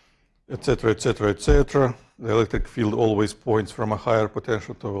 etc., etc., etc. The electric field always points from a higher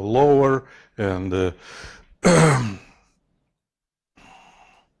potential to a lower, and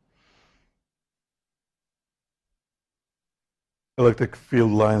electric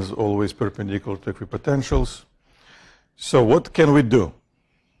field lines always perpendicular to equipotentials. So what can we do?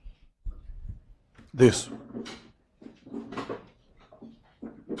 This.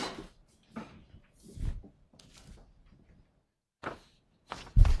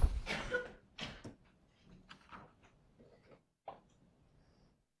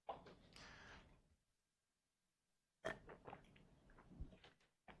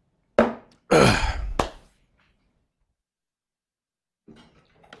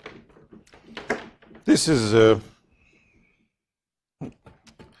 This is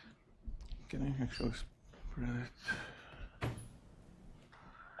can I actually spread it?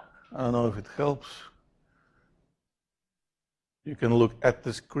 I don't know if it helps. You can look at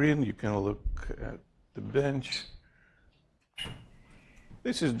the screen, you can look at the bench.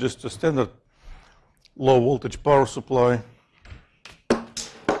 This is just a standard low voltage power supply.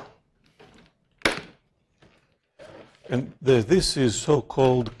 And this is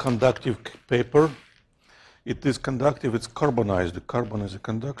so-called conductive paper. It is conductive, it's carbonized. The carbon is a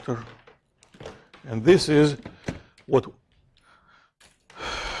conductor. And this is what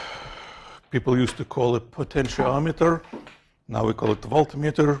people used to call a potentiometer. Now we call it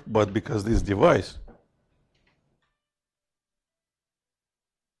voltmeter, but because this device,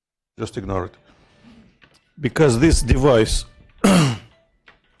 just ignore it. Because this device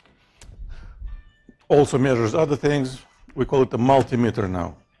also measures other things, we call it a multimeter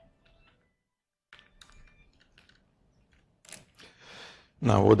now.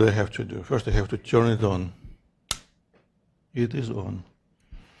 Now, what do I have to do? First, I have to turn it on. It is on.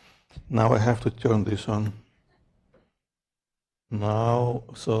 Now I have to turn this on. Now,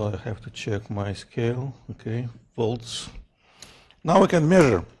 so I have to check my scale, okay, volts. Now I can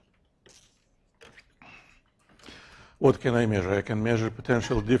measure. What can I measure? I can measure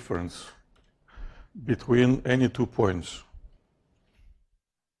potential difference between any 2 points.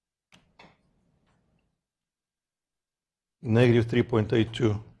 Negative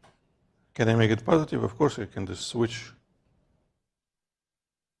 3.82. Can I make it positive? Of course I can just switch.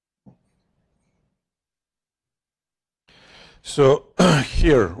 So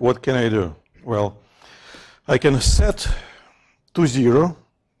here, what can I do? Well, I can set to 0.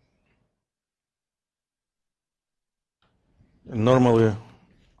 And normally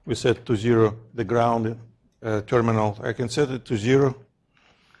we set to 0 the ground terminal. I can set it to 0.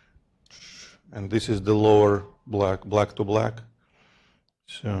 And this is the lower black, black to black.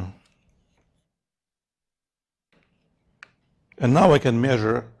 So, and now I can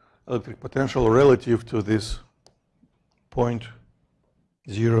measure electric potential relative to this point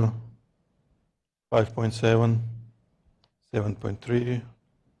 0, 5.7, 7.3,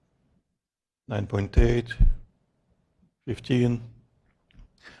 9.8, 15.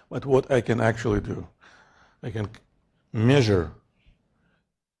 But what I can actually do, I can measure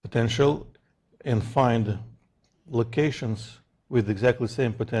potential and find locations with exactly the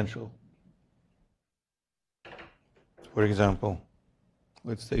same potential. For example,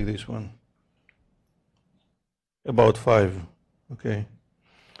 let's take this one. About 5, okay.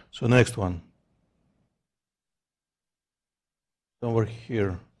 So next one. Over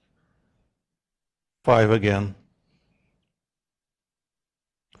here. 5 again.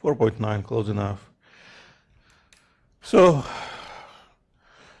 4.9, close enough. So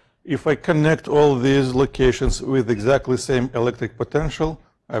if I connect all these locations with exactly the same electric potential,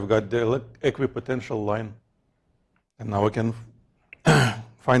 I've got the equipotential line. And now I can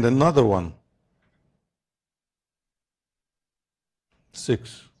find another one.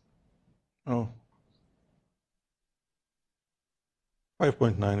 6. Oh.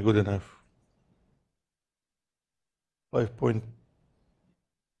 5.9, good enough.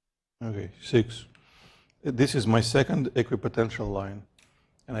 6. This is my second equipotential line.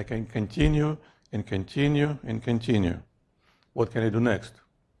 And I can continue and continue and continue. What can I do next?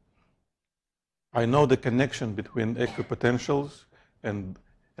 I know the connection between equipotentials and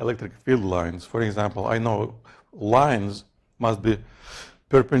electric field lines. For example, I know lines must be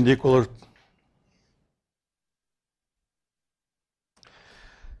perpendicular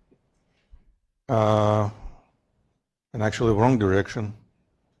and actually wrong direction.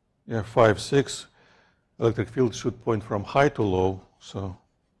 Yeah, 5, 6. Electric field should point from high to low, so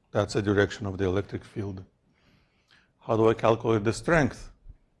that's the direction of the electric field. How do I calculate the strength?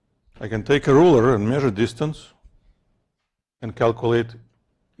 I can take a ruler and measure distance and calculate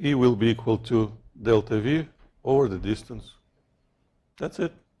E will be equal to delta V over the distance. That's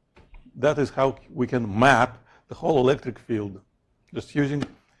it. That is how we can map the whole electric field just using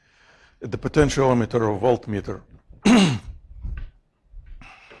the potentiometer or voltmeter.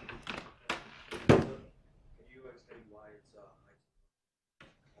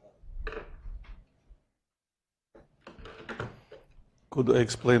 Could I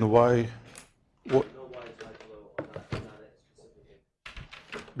explain why?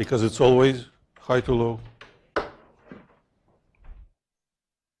 Because it's always high to low.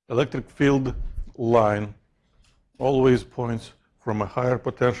 Electric field line always points from a higher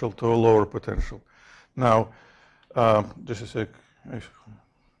potential to a lower potential. Now, just a sec.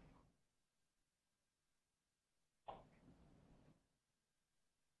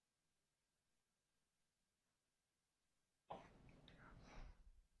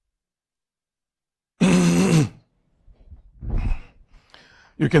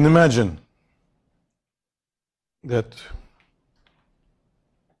 You can imagine that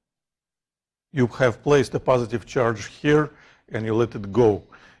you have placed a positive charge here and you let it go.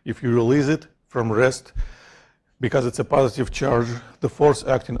 If you release it from rest, because it's a positive charge, the force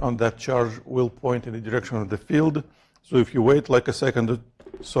acting on that charge will point in the direction of the field. So if you wait like a second,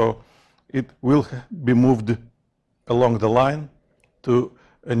 so it will be moved along the line to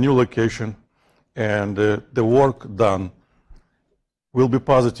a new location, and the work done will be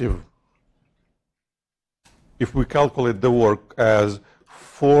positive. If we calculate the work as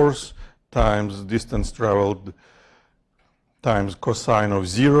force times distance traveled times cosine of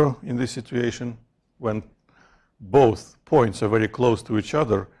 0 in this situation, when both points are very close to each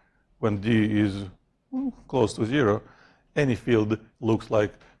other, when D is close to 0, any field looks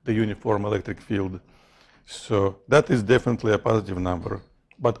like the uniform electric field. So that is definitely a positive number.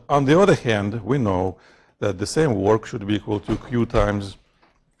 But on the other hand, we know that the same work should be equal to Q times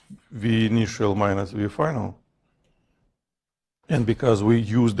V initial minus V final. And because we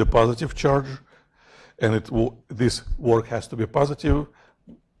use the positive charge, and this work has to be positive,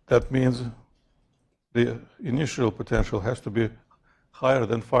 that means the initial potential has to be higher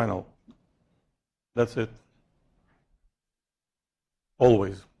than final. That's it.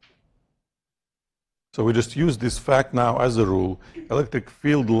 Always. So we just use this fact now as a rule. Electric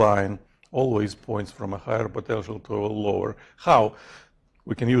field line always points from a higher potential to a lower. How?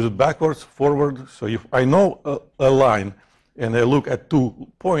 We can use it backwards, forward. So if I know a line and I look at 2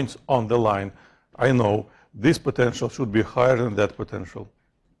 points on the line, I know this potential should be higher than that potential.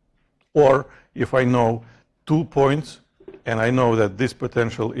 Or if I know 2 points and I know that this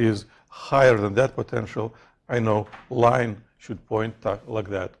potential is higher than that potential, I know line should point like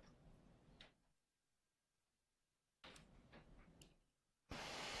that.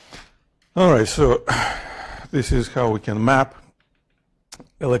 All right, so this is how we can map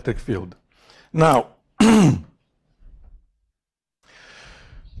electric field. Now,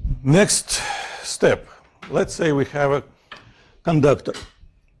 next step, let's say we have a conductor.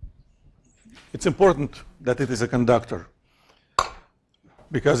 It's important that it is a conductor,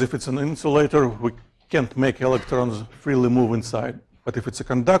 because if it's an insulator, we can't make electrons freely move inside. But if it's a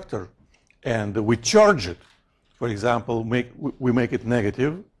conductor and we charge it, for example, we make it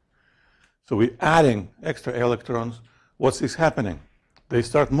negative, so we're adding extra electrons, what is happening? They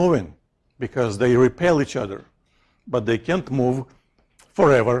start moving because they repel each other, but they can't move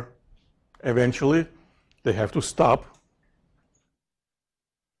forever. Eventually, they have to stop.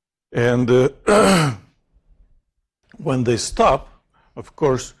 And when they stop, of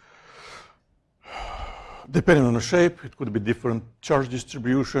course, depending on the shape, it could be different charge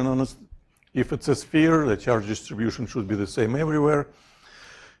distribution on it. If it's a sphere, the charge distribution should be the same everywhere.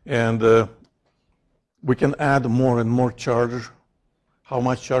 And we can add more and more charge. How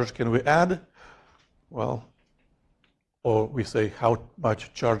much charge can we add? Well, or we say how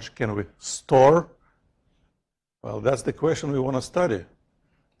much charge can we store? Well, that's the question we want to study.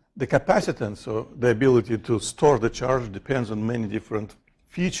 The capacitance, so the ability to store the charge, depends on many different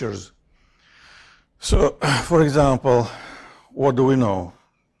features. So, for example, what do we know?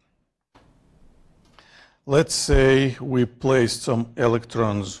 Let's say we placed some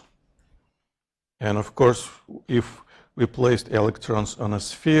electrons, and of course, if we placed electrons on a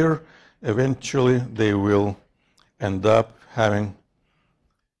sphere, eventually they will end up having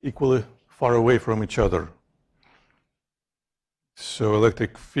equally far away from each other. So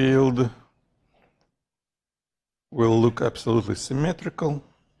electric field will look absolutely symmetrical.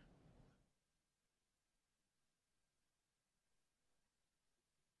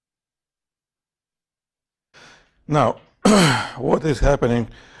 Now, what is happening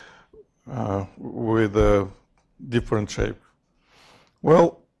with a different shape?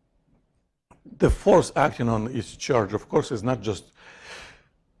 Well, the force acting on each charge, of course, is not just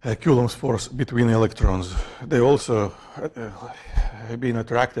Coulomb's force between electrons. They also have been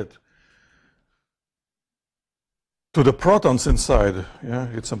attracted to the protons inside. Yeah,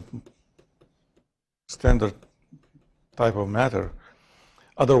 it's a standard type of matter.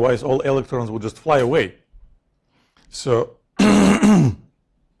 Otherwise, all electrons would just fly away. So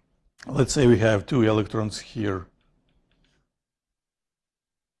let's say we have two electrons here.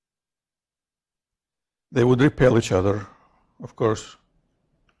 They would repel each other, of course.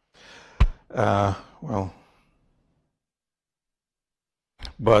 Well,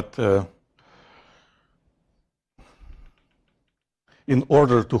 but in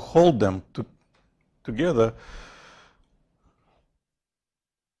order to hold them together,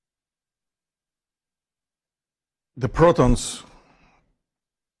 the protons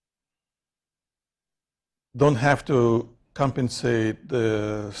don't have to compensate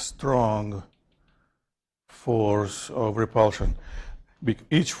the strong force of repulsion.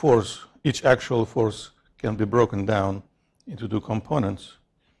 Each actual force can be broken down into two components.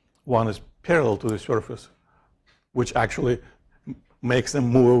 One is parallel to the surface, which actually makes them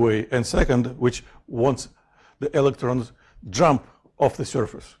move away, and second, which wants the electrons jump off the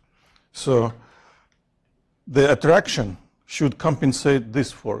surface. So the attraction should compensate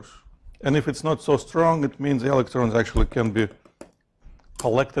this force. And if it's not so strong, it means the electrons actually can be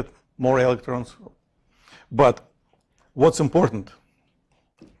collected, more electrons. But what's important?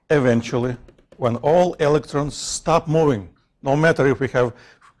 Eventually, when all electrons stop moving, no matter if we have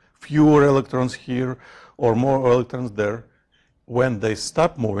fewer electrons here or more electrons there, when they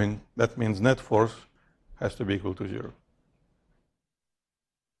stop moving, that means net force has to be equal to 0.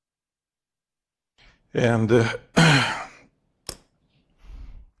 And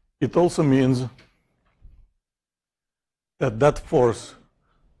it also means that that force,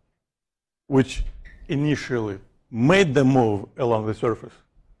 which initially made them move along the surface,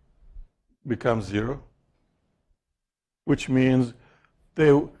 becomes 0, which means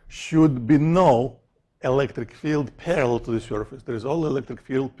there should be no electric field parallel to the surface. There is all electric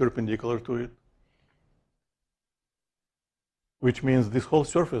field perpendicular to it, which means this whole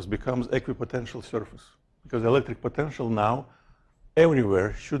surface becomes equipotential surface, because electric potential now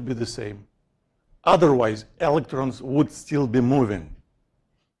everywhere should be the same. Otherwise, electrons would still be moving.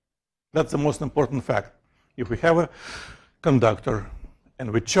 That's the most important fact. If we have a conductor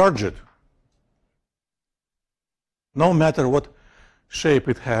and we charge it, no matter what shape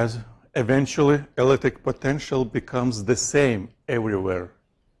it has, eventually electric potential becomes the same everywhere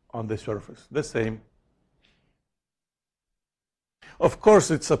on the surface, the same. Of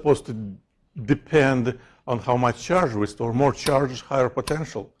course, it's supposed to depend on how much charge we store. More charge, higher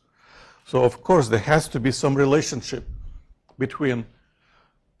potential. So of course there has to be some relationship between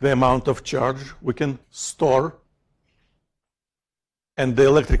the amount of charge we can store and the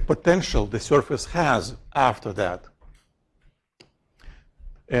electric potential the surface has after that.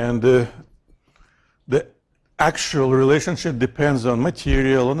 And the actual relationship depends on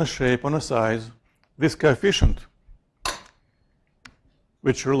material, on the shape, on the size. This coefficient,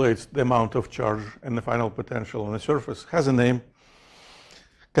 which relates the amount of charge and the final potential on the surface, has a name,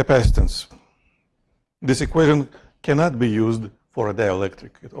 capacitance. This equation cannot be used for a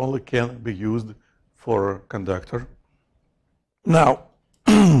dielectric. It only can be used for a conductor. Now,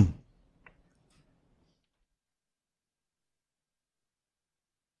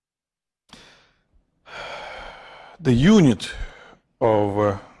 the unit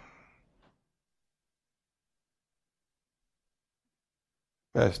of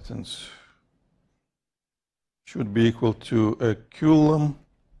capacitance should be equal to a coulomb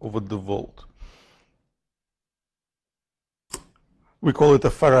over the volt. We call it a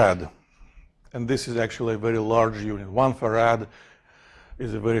farad, and this is actually a very large unit. 1 farad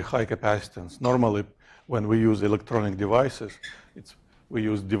is a very high capacitance. Normally, when we use electronic devices, we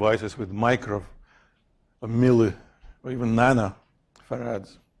use devices with micro, or milli, or even nano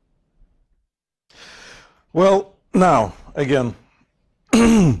farads. Well, now, again,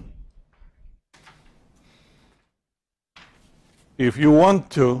 if you want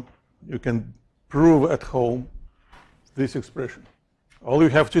to, you can prove at home this expression. All you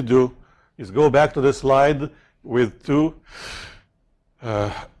have to do is go back to the slide with two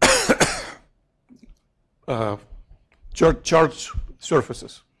charged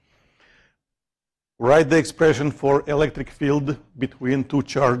surfaces. Write the expression for electric field between two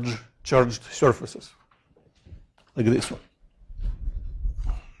charged surfaces, like this one.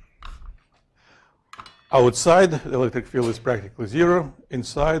 Outside, the electric field is practically 0.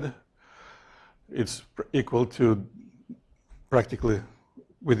 Inside, it's equal to practically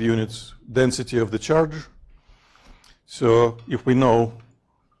with units density of the charge. So if we know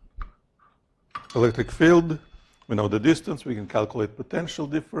electric field, we know the distance, we can calculate potential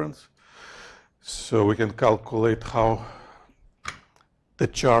difference. So we can calculate how the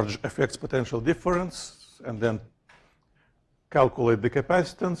charge affects potential difference, and then calculate the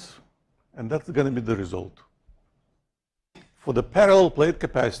capacitance, and that's going to be the result. For the parallel plate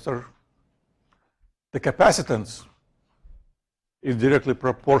capacitor, the capacitance is directly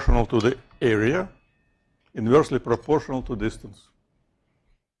proportional to the area, inversely proportional to distance.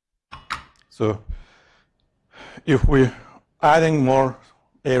 So if we're adding more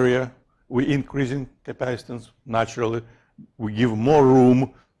area, we're increasing capacitance. Naturally, we give more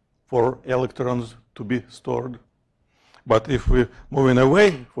room for electrons to be stored. But if we're moving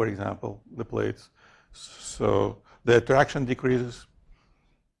away, for example, the plates, so the attraction decreases,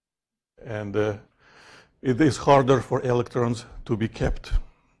 and it is harder for electrons to be kept.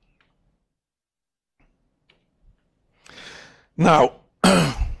 Now,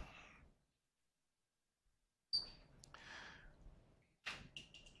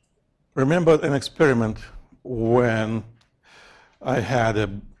 remember an experiment when I had a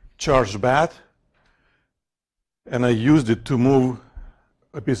charged bat and I used it to move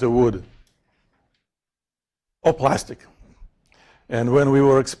a piece of wood or plastic. And when we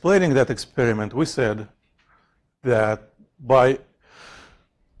were explaining that experiment, we said that by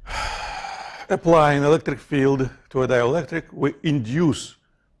applying electric field to a dielectric, we induce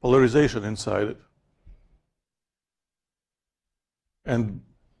polarization inside it. And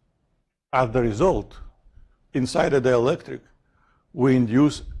as the result, inside a dielectric, we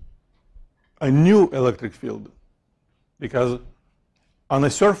induce a new electric field. Because on the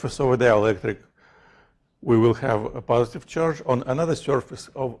surface of a dielectric, we will have a positive charge. On another surface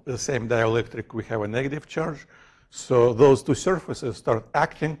of the same dielectric, we have a negative charge. So those two surfaces start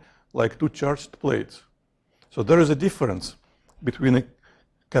acting like two charged plates. So there is a difference between a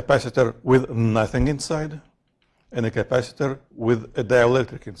capacitor with nothing inside and a capacitor with a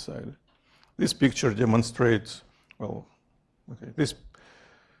dielectric inside. This picture demonstrates, well, okay, this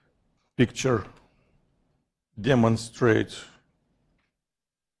picture demonstrates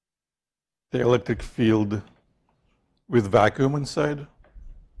the electric field with vacuum inside.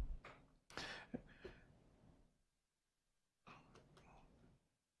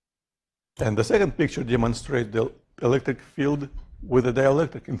 And the second picture demonstrates the electric field with a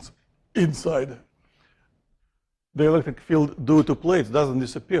dielectric inside. The electric field due to plates doesn't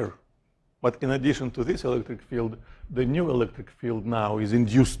disappear. But in addition to this electric field, the new electric field now is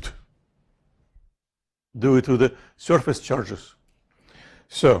induced due to the surface charges.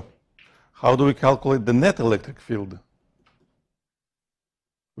 So, how do we calculate the net electric field?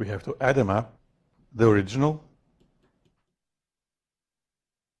 we have to add them up, the original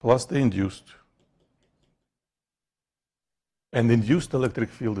plus the induced. And the induced electric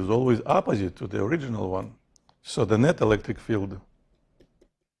field is always opposite to the original one. So the net electric field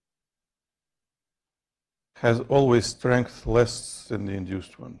has always strength less than the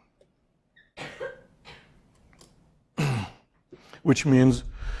induced one. Which means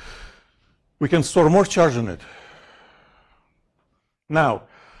we can store more charge in it. Now,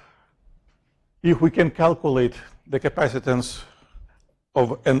 if we can calculate the capacitance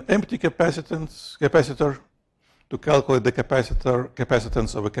of an empty capacitor to calculate the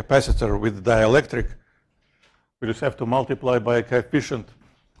capacitance of a capacitor with dielectric, we just have to multiply by a coefficient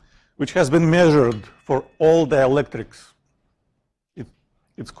which has been measured for all dielectrics.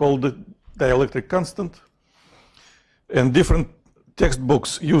 It's called the dielectric constant, and different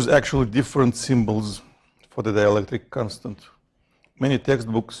textbooks use actually different symbols for the dielectric constant. Many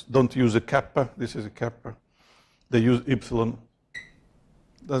textbooks don't use a kappa. This is a kappa. They use epsilon.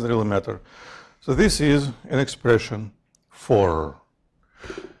 Doesn't really matter. So this is an expression for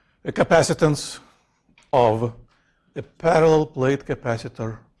a capacitance of a parallel plate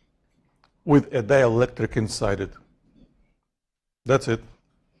capacitor with a dielectric inside it. That's it.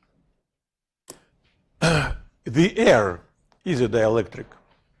 The air is a dielectric.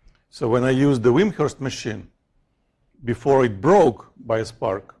 So when I used the Wimshurst machine, before it broke by a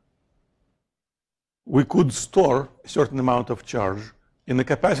spark, we could store a certain amount of charge in the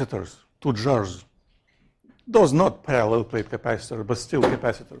capacitors, 2 jars. Those not parallel plate capacitors, but still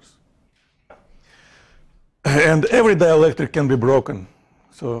capacitors. And every dielectric can be broken.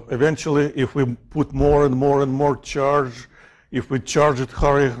 So eventually, if we put more and more and more charge, if we charge it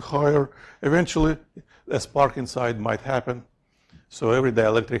higher and higher, eventually a spark inside might happen. So every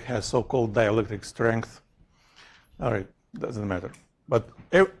dielectric has so-called dielectric strength. All right, doesn't matter. But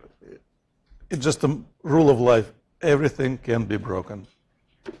it's just a rule of life. Everything can be broken.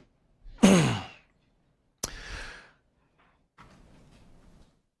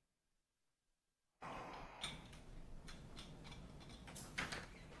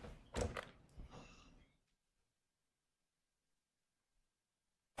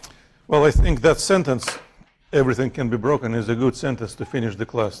 Well, I think that sentence, everything can be broken, is a good sentence to finish the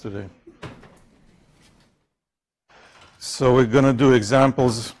class today. So we're going to do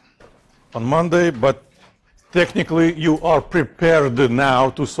examples on Monday, but technically you are prepared now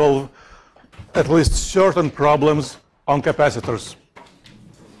to solve at least certain problems on capacitors.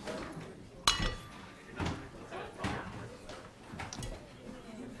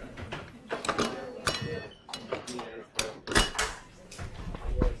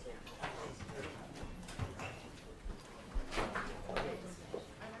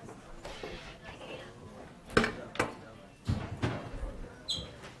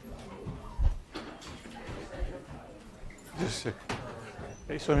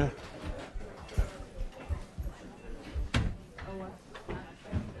 Hey, Sonia.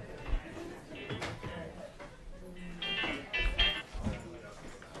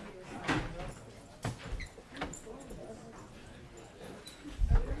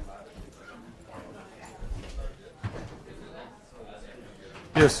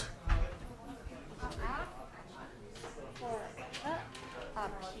 Yes.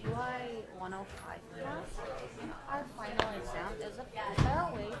 PY106S, our final exam, is there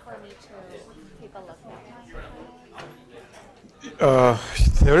a way for me to take a look at my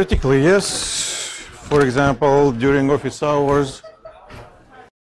Theoretically, yes. For example, during office hours,